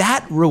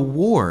 That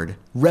reward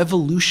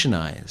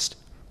revolutionized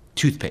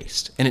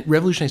toothpaste, and it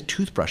revolutionized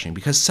toothbrushing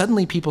because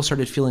suddenly people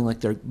started feeling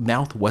like their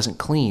mouth wasn't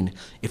clean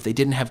if they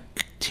didn't have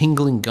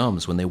tingling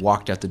gums when they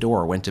walked out the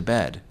door or went to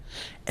bed.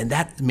 And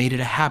that made it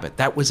a habit.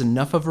 That was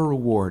enough of a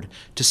reward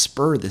to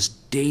spur this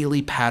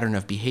daily pattern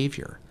of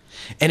behavior.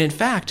 And in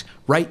fact,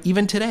 right,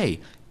 even today,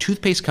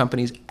 toothpaste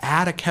companies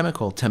add a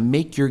chemical to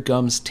make your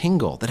gums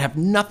tingle that have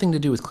nothing to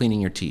do with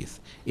cleaning your teeth.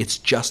 It's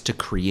just to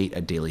create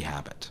a daily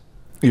habit.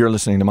 You're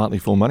listening to Motley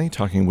Fool Money,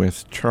 talking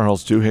with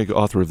Charles Duhigg,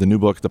 author of the new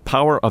book, The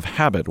Power of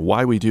Habit,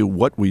 Why We Do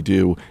What We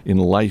Do in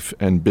Life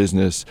and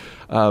Business.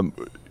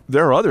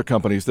 There are other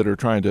companies that are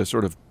trying to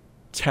sort of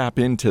tap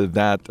into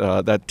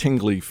that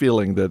tingly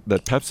feeling that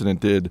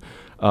Pepsodent did.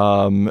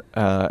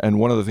 And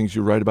one of the things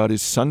you write about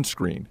is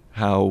sunscreen,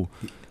 how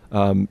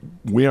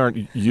we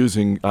aren't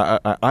using,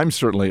 I'm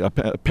certainly, a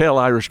pale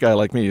Irish guy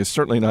like me is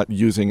certainly not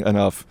using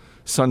enough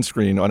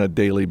sunscreen on a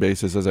daily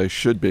basis as I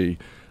should be.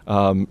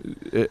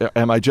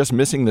 Am I just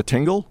missing the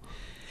tingle?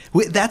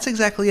 That's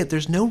exactly it.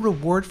 There's no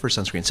reward for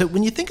sunscreen. So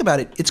when you think about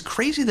it, it's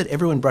crazy that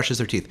everyone brushes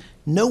their teeth.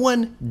 No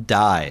one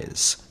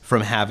dies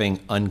from having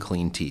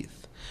unclean teeth.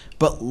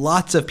 But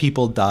lots of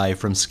people die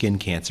from skin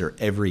cancer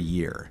every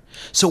year.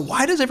 So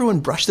why does everyone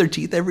brush their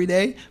teeth every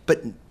day,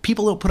 but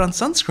people don't put on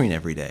sunscreen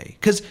every day?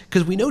 Because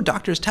we know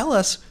doctors tell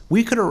us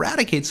we could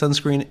eradicate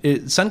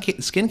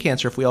skin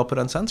cancer if we all put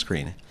on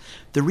sunscreen.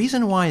 The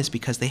reason why is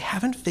because they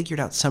haven't figured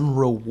out some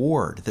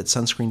reward that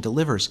sunscreen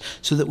delivers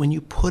so that when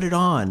you put it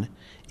on,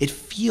 it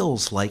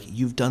feels like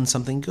you've done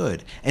something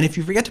good. And if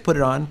you forget to put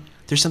it on,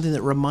 there's something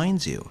that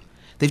reminds you.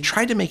 They've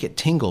tried to make it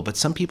tingle, but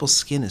some people's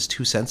skin is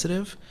too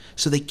sensitive,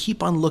 so they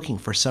keep on looking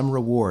for some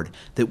reward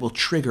that will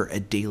trigger a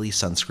daily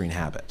sunscreen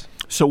habit.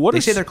 So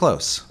they say they're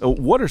close.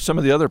 What are some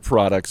of the other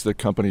products that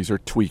companies are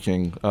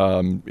tweaking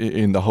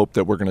in the hope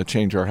that we're going to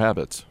change our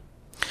habits?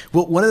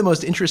 Well, one of the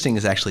most interesting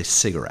is actually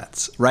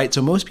cigarettes, right?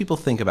 So most people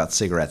think about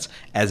cigarettes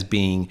as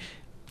being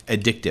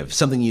addictive,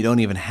 something you don't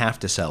even have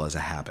to sell as a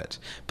habit.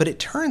 But it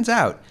turns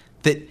out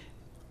that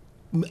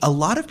a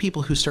lot of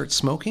people who start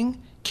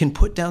smoking can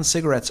put down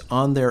cigarettes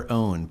on their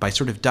own by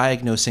sort of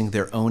diagnosing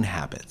their own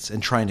habits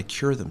and trying to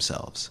cure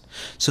themselves.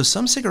 So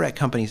some cigarette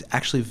companies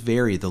actually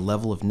vary the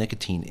level of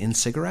nicotine in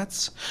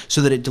cigarettes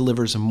so that it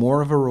delivers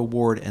more of a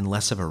reward and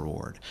less of a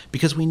reward,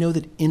 because we know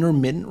that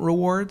intermittent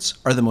rewards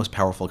are the most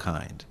powerful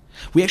kind.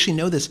 We actually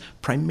know this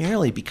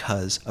primarily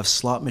because of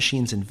slot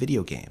machines and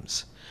video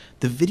games.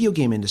 The video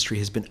game industry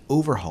has been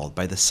overhauled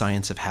by the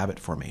science of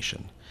habit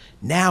formation.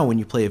 Now when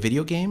you play a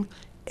video game,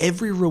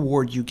 every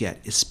reward you get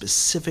is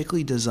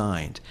specifically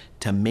designed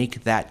to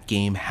make that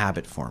game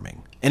habit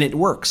forming. And it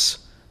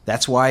works.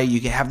 That's why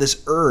you have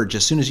this urge,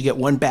 as soon as you get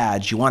one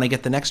badge, you want to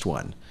get the next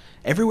one.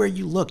 Everywhere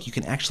you look, you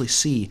can actually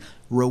see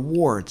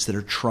rewards that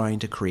are trying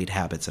to create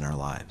habits in our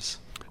lives.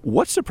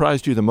 What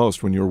surprised you the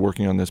most when you were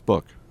working on this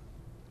book?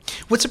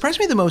 What surprised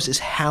me the most is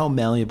how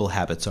malleable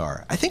habits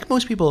are. I think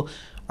most people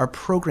are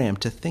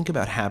programmed to think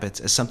about habits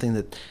as something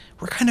that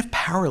we're kind of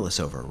powerless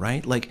over,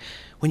 right? Like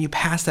when you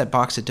pass that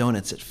box of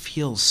donuts, it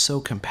feels so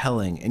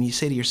compelling, and you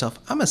say to yourself,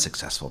 I'm a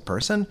successful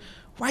person.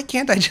 Why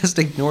can't I just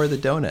ignore the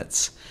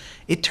donuts?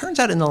 It turns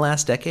out in the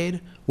last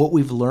decade, what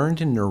we've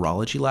learned in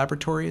neurology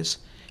laboratories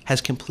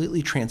has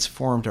completely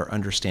transformed our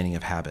understanding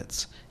of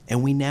habits,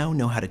 and we now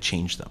know how to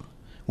change them.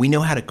 We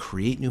know how to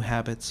create new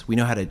habits. We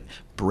know how to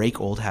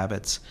break old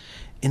habits.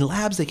 In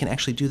labs, they can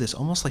actually do this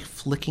almost like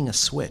flicking a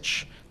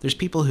switch. There's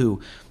people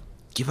who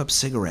give up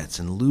cigarettes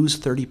and lose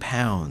 30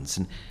 pounds,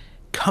 and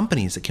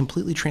companies that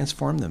completely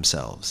transform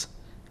themselves.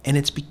 And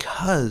it's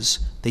because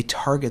they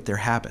target their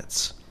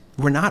habits.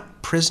 We're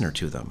not prisoner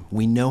to them.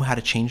 We know how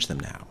to change them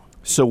now.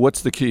 So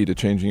what's the key to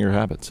changing your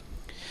habits?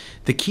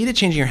 The key to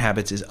changing your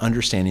habits is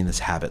understanding this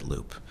habit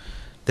loop,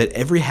 that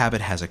every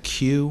habit has a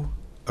cue,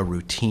 a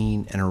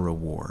routine, and a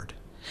reward.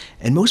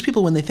 And most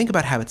people, when they think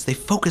about habits, they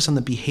focus on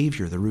the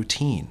behavior, the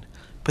routine.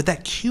 But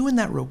that cue and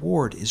that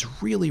reward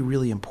is really,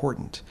 really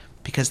important,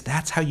 because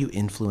that's how you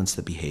influence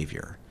the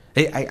behavior.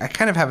 I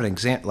kind of have an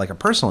example, like a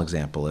personal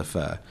example.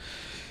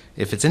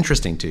 if it's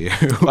interesting to you.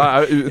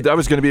 That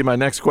was going to be my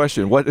next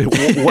question. What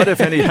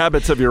if any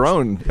habits of your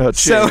own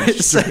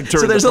changed So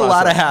during there's the a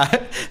lot of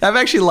process? I've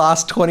actually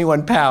lost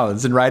 21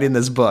 pounds in writing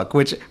this book,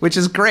 which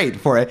is great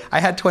for it. I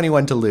had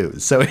 21 to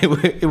lose, so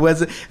it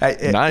was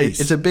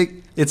nice.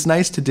 It's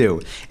nice to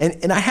do.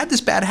 And I had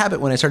this bad habit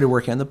when I started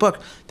working on the book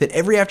that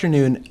every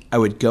afternoon I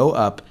would go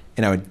up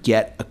and I would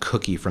get a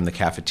cookie from the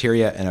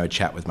cafeteria and I would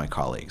chat with my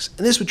colleagues.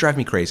 And this would drive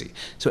me crazy.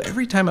 So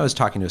every time I was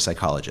talking to a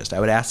psychologist, I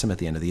would ask them at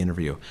the end of the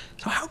interview,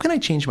 so how can I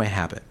change my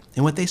habit?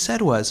 And what they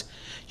said was,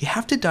 you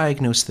have to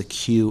diagnose the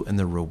cue and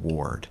the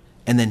reward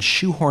and then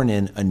shoehorn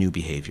in a new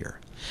behavior.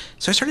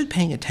 So I started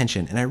paying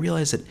attention and I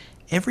realized that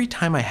every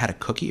time I had a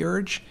cookie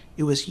urge,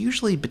 it was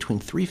usually between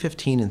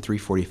 3:15 and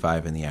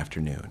 3:45 in the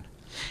afternoon.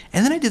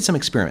 And then I did some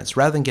experiments.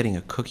 Rather than getting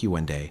a cookie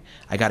one day,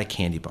 I got a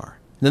candy bar.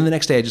 And then the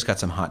next day I just got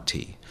some hot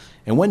tea.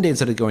 And one day,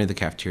 instead of going to the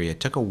cafeteria, I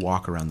took a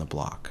walk around the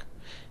block.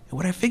 And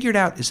what I figured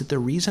out is that the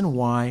reason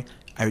why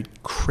I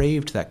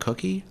craved that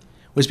cookie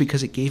was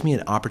because it gave me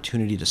an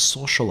opportunity to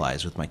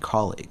socialize with my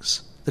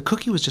colleagues. The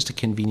cookie was just a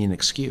convenient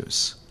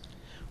excuse.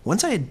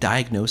 Once I had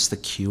diagnosed the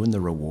cue and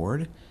the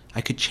reward, I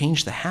could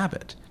change the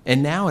habit.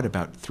 And now at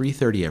about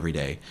 3:30 every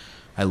day,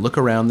 I look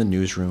around the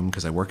newsroom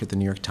because I work at the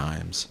New York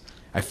Times.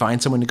 I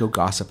find someone to go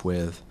gossip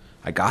with.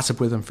 I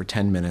gossip with them for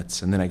 10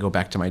 minutes, and then I go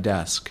back to my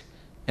desk.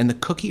 And the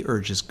cookie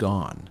urge is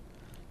gone.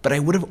 But I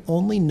would have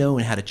only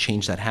known how to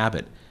change that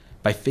habit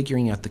by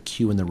figuring out the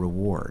cue and the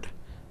reward.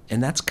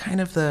 And that's kind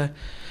of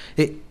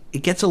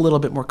it gets a little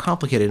bit more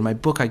complicated. In my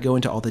book, I go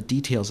into all the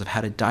details of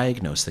how to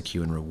diagnose the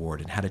cue and reward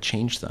and how to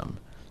change them.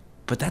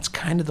 But that's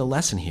kind of the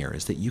lesson here,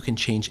 is that you can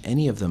change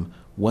any of them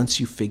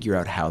once you figure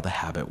out how the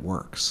habit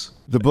works.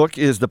 The book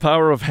is The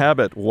Power of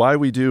Habit, Why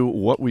We Do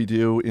What We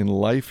Do in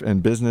Life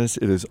and Business.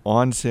 It is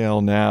on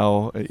sale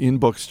now in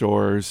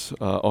bookstores,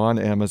 on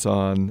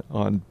Amazon,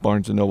 on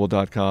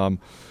BarnesandNoble.com.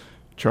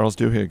 Charles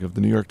Duhigg of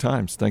the New York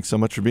Times, thanks so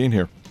much for being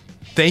here.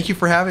 Thank you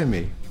for having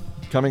me.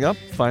 Coming up,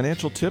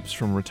 financial tips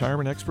from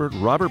retirement expert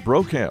Robert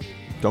Brokamp.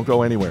 Don't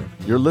go anywhere.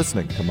 You're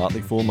listening to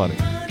Motley Fool Money.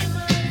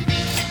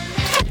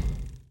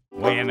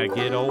 When I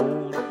get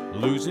old,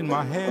 losing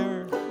my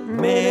hair.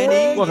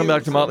 Welcome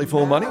back to Motley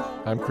Fool Money.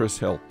 I'm Chris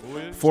Hill.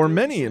 For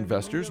many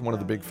investors, one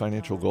of the big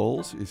financial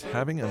goals is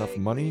having enough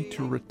money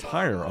to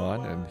retire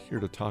on. And here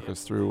to talk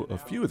us through a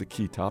few of the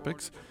key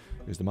topics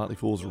is the Motley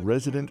Fool's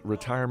resident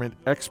retirement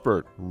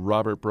expert,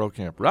 Robert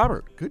Brokamp.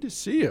 Robert, good to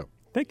see you.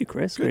 Thank you,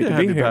 Chris. Good Great to have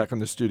be you here. back in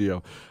the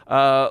studio.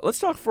 Let's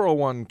talk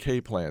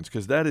 401k plans,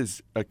 because that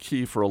is a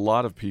key for a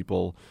lot of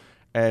people.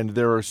 And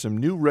there are some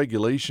new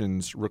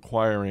regulations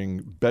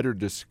requiring better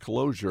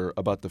disclosure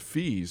about the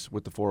fees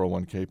with the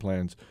 401k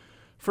plans.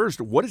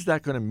 First, what is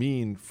that going to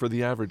mean for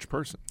the average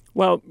person?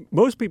 Well,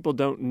 most people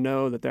don't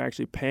know that they're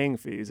actually paying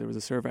fees. There was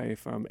a survey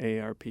from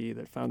AARP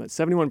that found that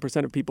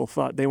 71% of people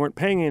thought they weren't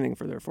paying anything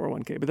for their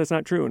 401k, but that's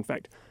not true. In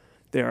fact,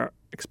 there are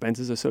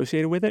expenses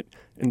associated with it,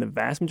 and the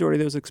vast majority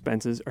of those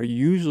expenses are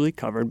usually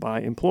covered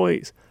by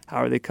employees. How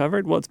are they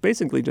covered? Well, it's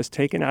basically just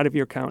taken out of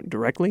your account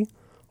directly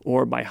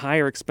or by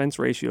higher expense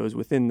ratios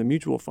within the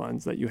mutual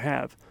funds that you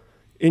have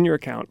in your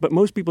account. But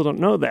most people don't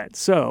know that.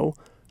 So,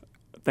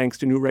 thanks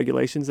to new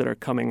regulations that are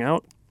coming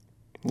out,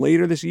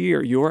 later this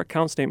year, your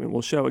account statement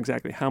will show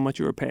exactly how much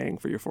you are paying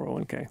for your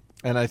 401k.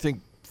 And I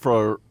think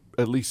for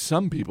at least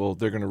some people,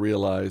 they're going to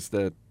realize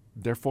that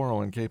their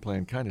 401k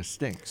plan kind of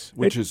stinks,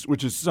 which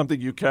is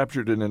something you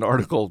captured in an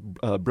article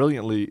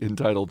brilliantly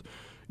entitled,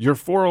 "Your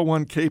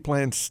 401k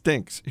plan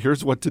stinks.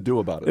 Here's what to do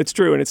about it." It's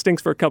true, and it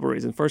stinks for a couple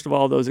reasons. First of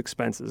all, those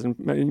expenses.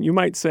 And you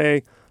might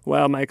say,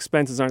 well, my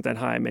expenses aren't that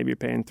high. Maybe you're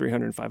paying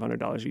 $300,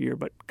 $500 a year.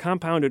 But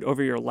compounded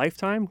over your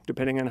lifetime,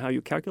 depending on how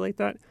you calculate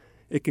that,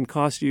 it can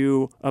cost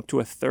you up to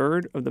a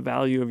third of the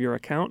value of your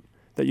account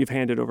that you've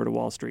handed over to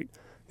Wall Street.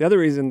 The other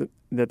reason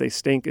that they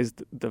stink is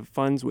the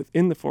funds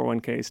within the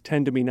 401ks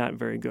tend to be not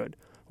very good.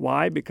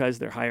 Why? Because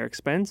they're higher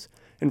expense.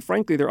 And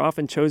frankly, they're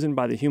often chosen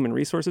by the human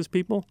resources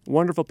people.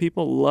 Wonderful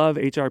people, love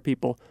HR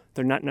people.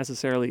 They're not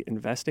necessarily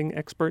investing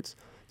experts.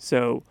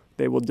 So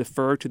they will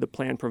defer to the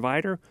plan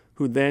provider,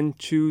 who then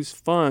choose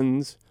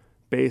funds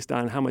based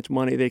on how much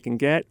money they can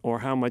get or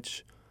how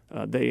much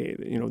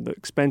the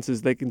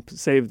expenses they can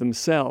save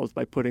themselves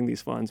by putting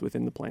these funds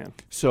within the plan.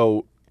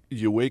 So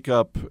you wake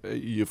up,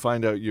 you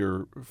find out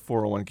your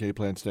 401k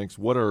plan stinks.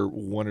 What are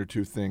one or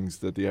two things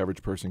that the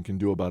average person can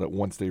do about it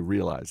once they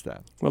realize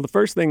that? Well, the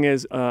first thing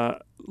is,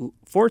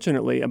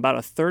 fortunately, about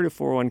a third of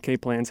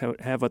 401k plans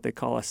have what they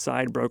call a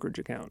side brokerage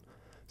account.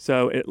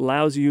 So it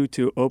allows you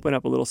to open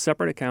up a little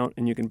separate account,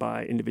 and you can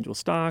buy individual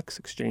stocks,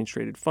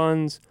 exchange-traded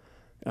funds,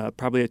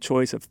 probably a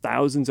choice of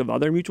thousands of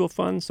other mutual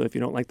funds. So if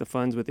you don't like the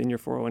funds within your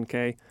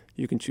 401k,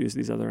 you can choose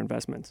these other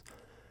investments.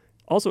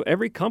 Also,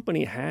 every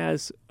company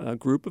has a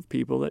group of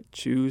people that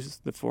choose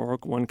the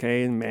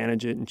 401k and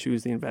manage it and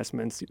choose the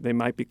investments. They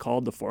might be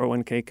called the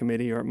 401k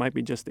committee, or it might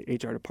be just the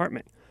HR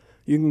department.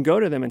 You can go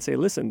to them and say,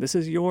 listen, this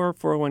is your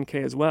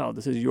 401k as well.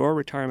 This is your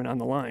retirement on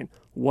the line.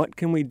 What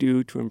can we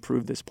do to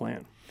improve this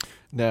plan?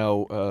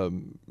 Now,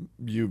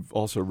 you've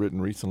also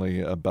written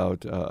recently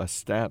about a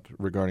stat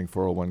regarding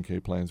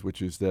 401k plans,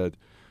 which is that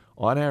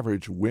on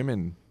average,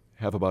 women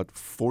have about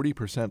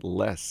 40%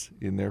 less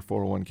in their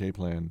 401k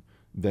plan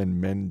than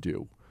men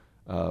do,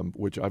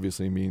 which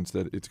obviously means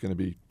that it's going to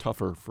be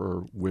tougher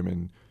for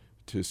women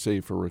to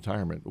save for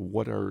retirement.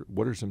 What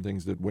are some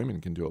things that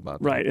women can do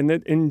about that? Right, and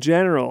that in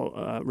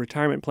general,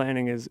 retirement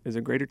planning is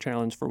a greater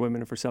challenge for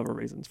women for several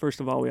reasons. First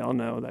of all, we all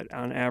know that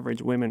on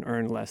average, women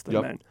earn less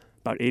than men,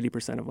 about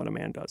 80% of what a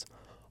man does.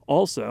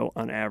 Also,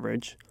 on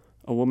average,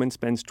 a woman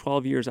spends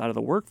 12 years out of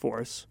the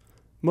workforce,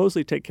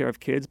 mostly take care of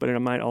kids, but it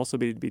might also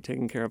be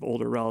taking care of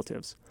older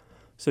relatives.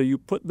 So you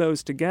put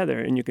those together,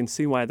 and you can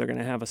see why they're going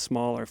to have a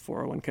smaller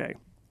 401k.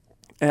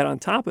 And on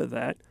top of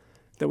that,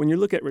 that when you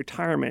look at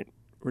retirement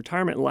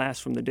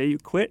lasts from the day you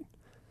quit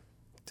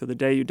to the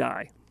day you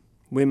die.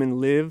 Women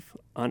live,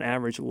 on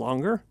average,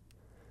 longer,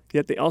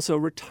 yet they also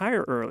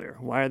retire earlier.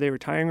 Why are they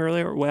retiring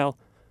earlier? Well,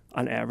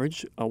 on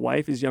average, a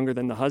wife is younger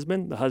than the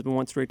husband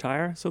wants to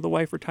retire, so the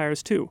wife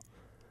retires too.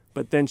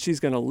 But then she's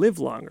going to live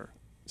longer,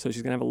 so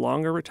she's going to have a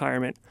longer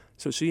retirement,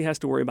 so she has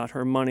to worry about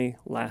her money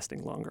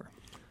lasting longer.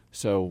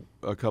 So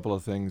a couple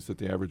of things that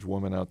the average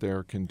woman out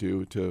there can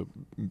do to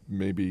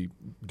maybe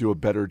do a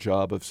better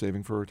job of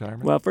saving for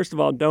retirement? Well, first of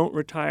all, don't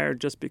retire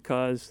just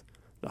because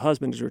the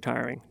husband is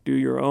retiring. Do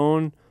your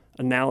own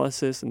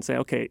analysis and say,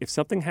 okay, if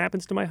something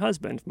happens to my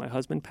husband, if my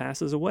husband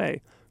passes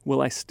away,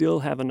 will I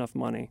still have enough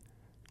money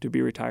to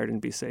be retired and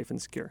be safe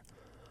and secure?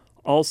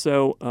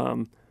 Also,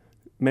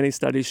 many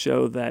studies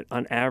show that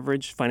on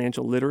average,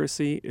 financial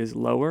literacy is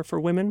lower for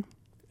women,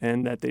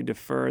 and that they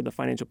defer the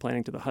financial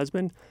planning to the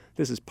husband.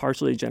 This is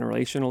partially a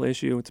generational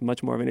issue. It's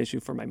much more of an issue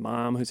for my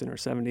mom, who's in her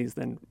 70s,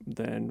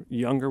 than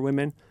younger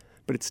women,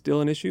 but it's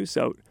still an issue.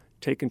 So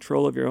take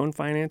control of your own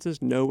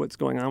finances, know what's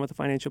going on with the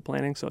financial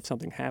planning, so if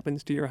something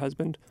happens to your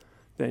husband,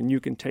 then you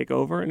can take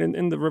over.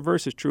 And the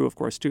reverse is true, of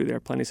course, too. There are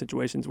plenty of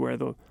situations where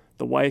the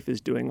wife is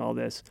doing all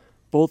this.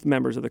 Both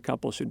members of the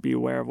couple should be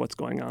aware of what's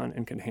going on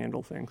and can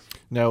handle things.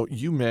 Now,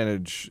 you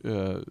manage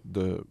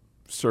the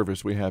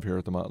service we have here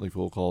at the Motley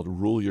Fool called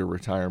Rule Your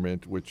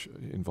Retirement, which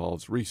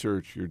involves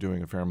research. You're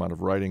doing a fair amount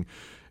of writing.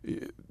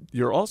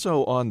 You're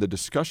also on the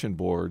discussion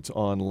boards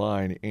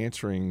online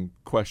answering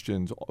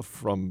questions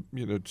from,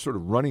 sort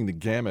of running the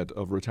gamut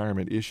of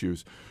retirement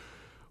issues.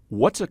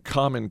 What's a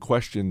common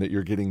question that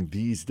you're getting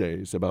these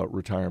days about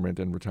retirement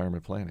and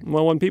retirement planning?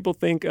 Well, when people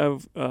think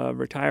of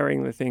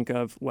retiring, they think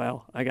of,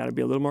 well, I got to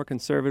be a little more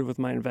conservative with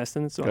my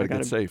investments. So I got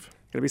to safe.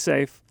 Got to be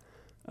safe.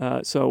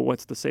 So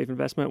what's the safe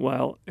investment?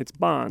 Well, it's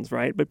bonds,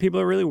 right? But people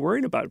are really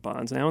worried about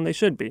bonds now, and they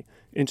should be.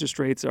 Interest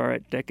rates are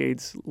at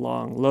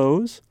decades-long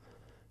lows,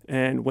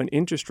 and when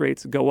interest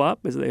rates go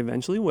up, as they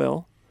eventually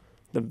will,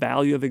 the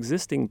value of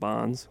existing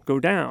bonds go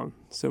down.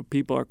 So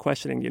people are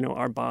questioning,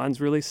 are bonds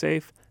really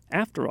safe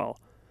after all?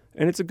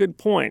 And it's a good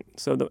point.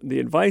 So the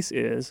advice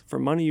is, for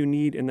money you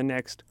need in the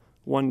next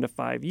 1 to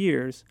 5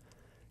 years,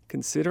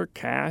 consider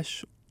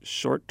cash,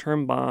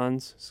 short-term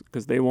bonds,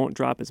 because they won't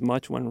drop as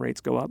much when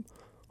rates go up,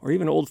 or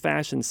even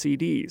old-fashioned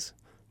CDs.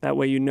 That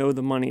way you know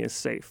the money is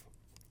safe.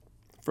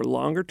 For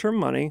longer-term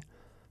money,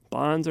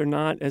 bonds are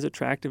not as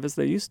attractive as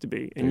they used to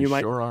be. And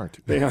sure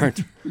aren't. They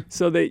aren't.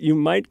 So that you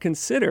might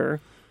consider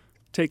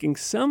taking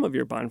some of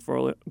your bond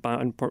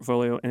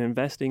portfolio and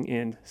investing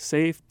in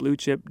safe,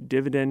 blue-chip,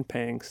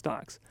 dividend-paying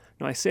stocks.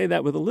 Now, I say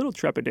that with a little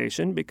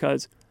trepidation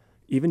because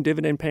even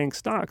dividend-paying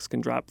stocks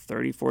can drop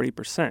 30,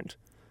 40%.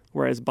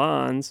 Whereas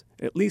bonds,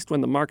 at least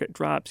when the market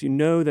drops, you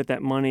know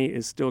that money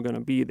is still going to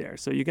be there.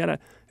 So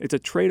it's a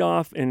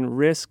trade-off in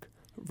risk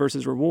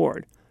versus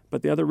reward.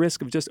 But the other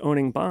risk of just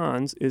owning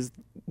bonds is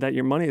that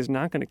your money is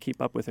not going to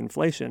keep up with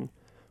inflation,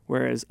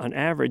 whereas on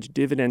average,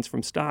 dividends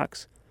from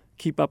stocks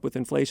keep up with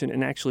inflation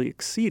and actually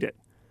exceed it.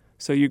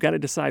 So you got to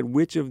decide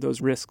which of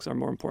those risks are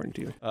more important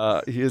to you.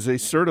 He is a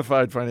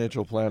certified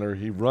financial planner.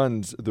 He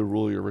runs the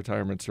Rule Your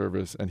Retirement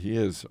service, and he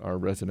is our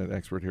resident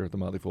expert here at the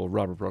Motley Fool,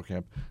 Robert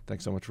Brokamp.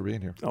 Thanks so much for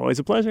being here. Always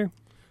a pleasure.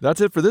 That's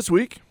it for this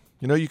week.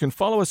 You can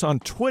follow us on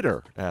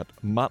Twitter at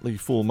Motley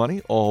Fool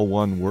Money, all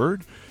one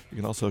word. You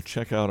can also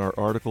check out our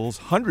articles,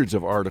 hundreds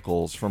of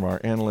articles from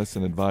our analysts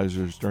and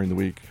advisors during the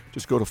week.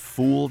 Just go to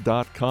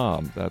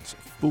Fool.com. That's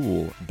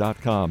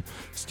Fool.com.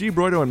 Steve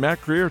Broido and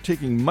Matt Greer are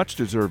taking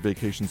much-deserved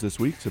vacations this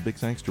week, so big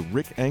thanks to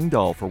Rick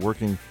Engdahl for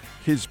working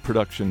his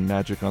production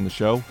magic on the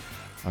show.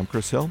 I'm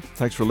Chris Hill.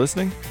 Thanks for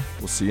listening.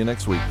 We'll see you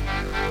next week.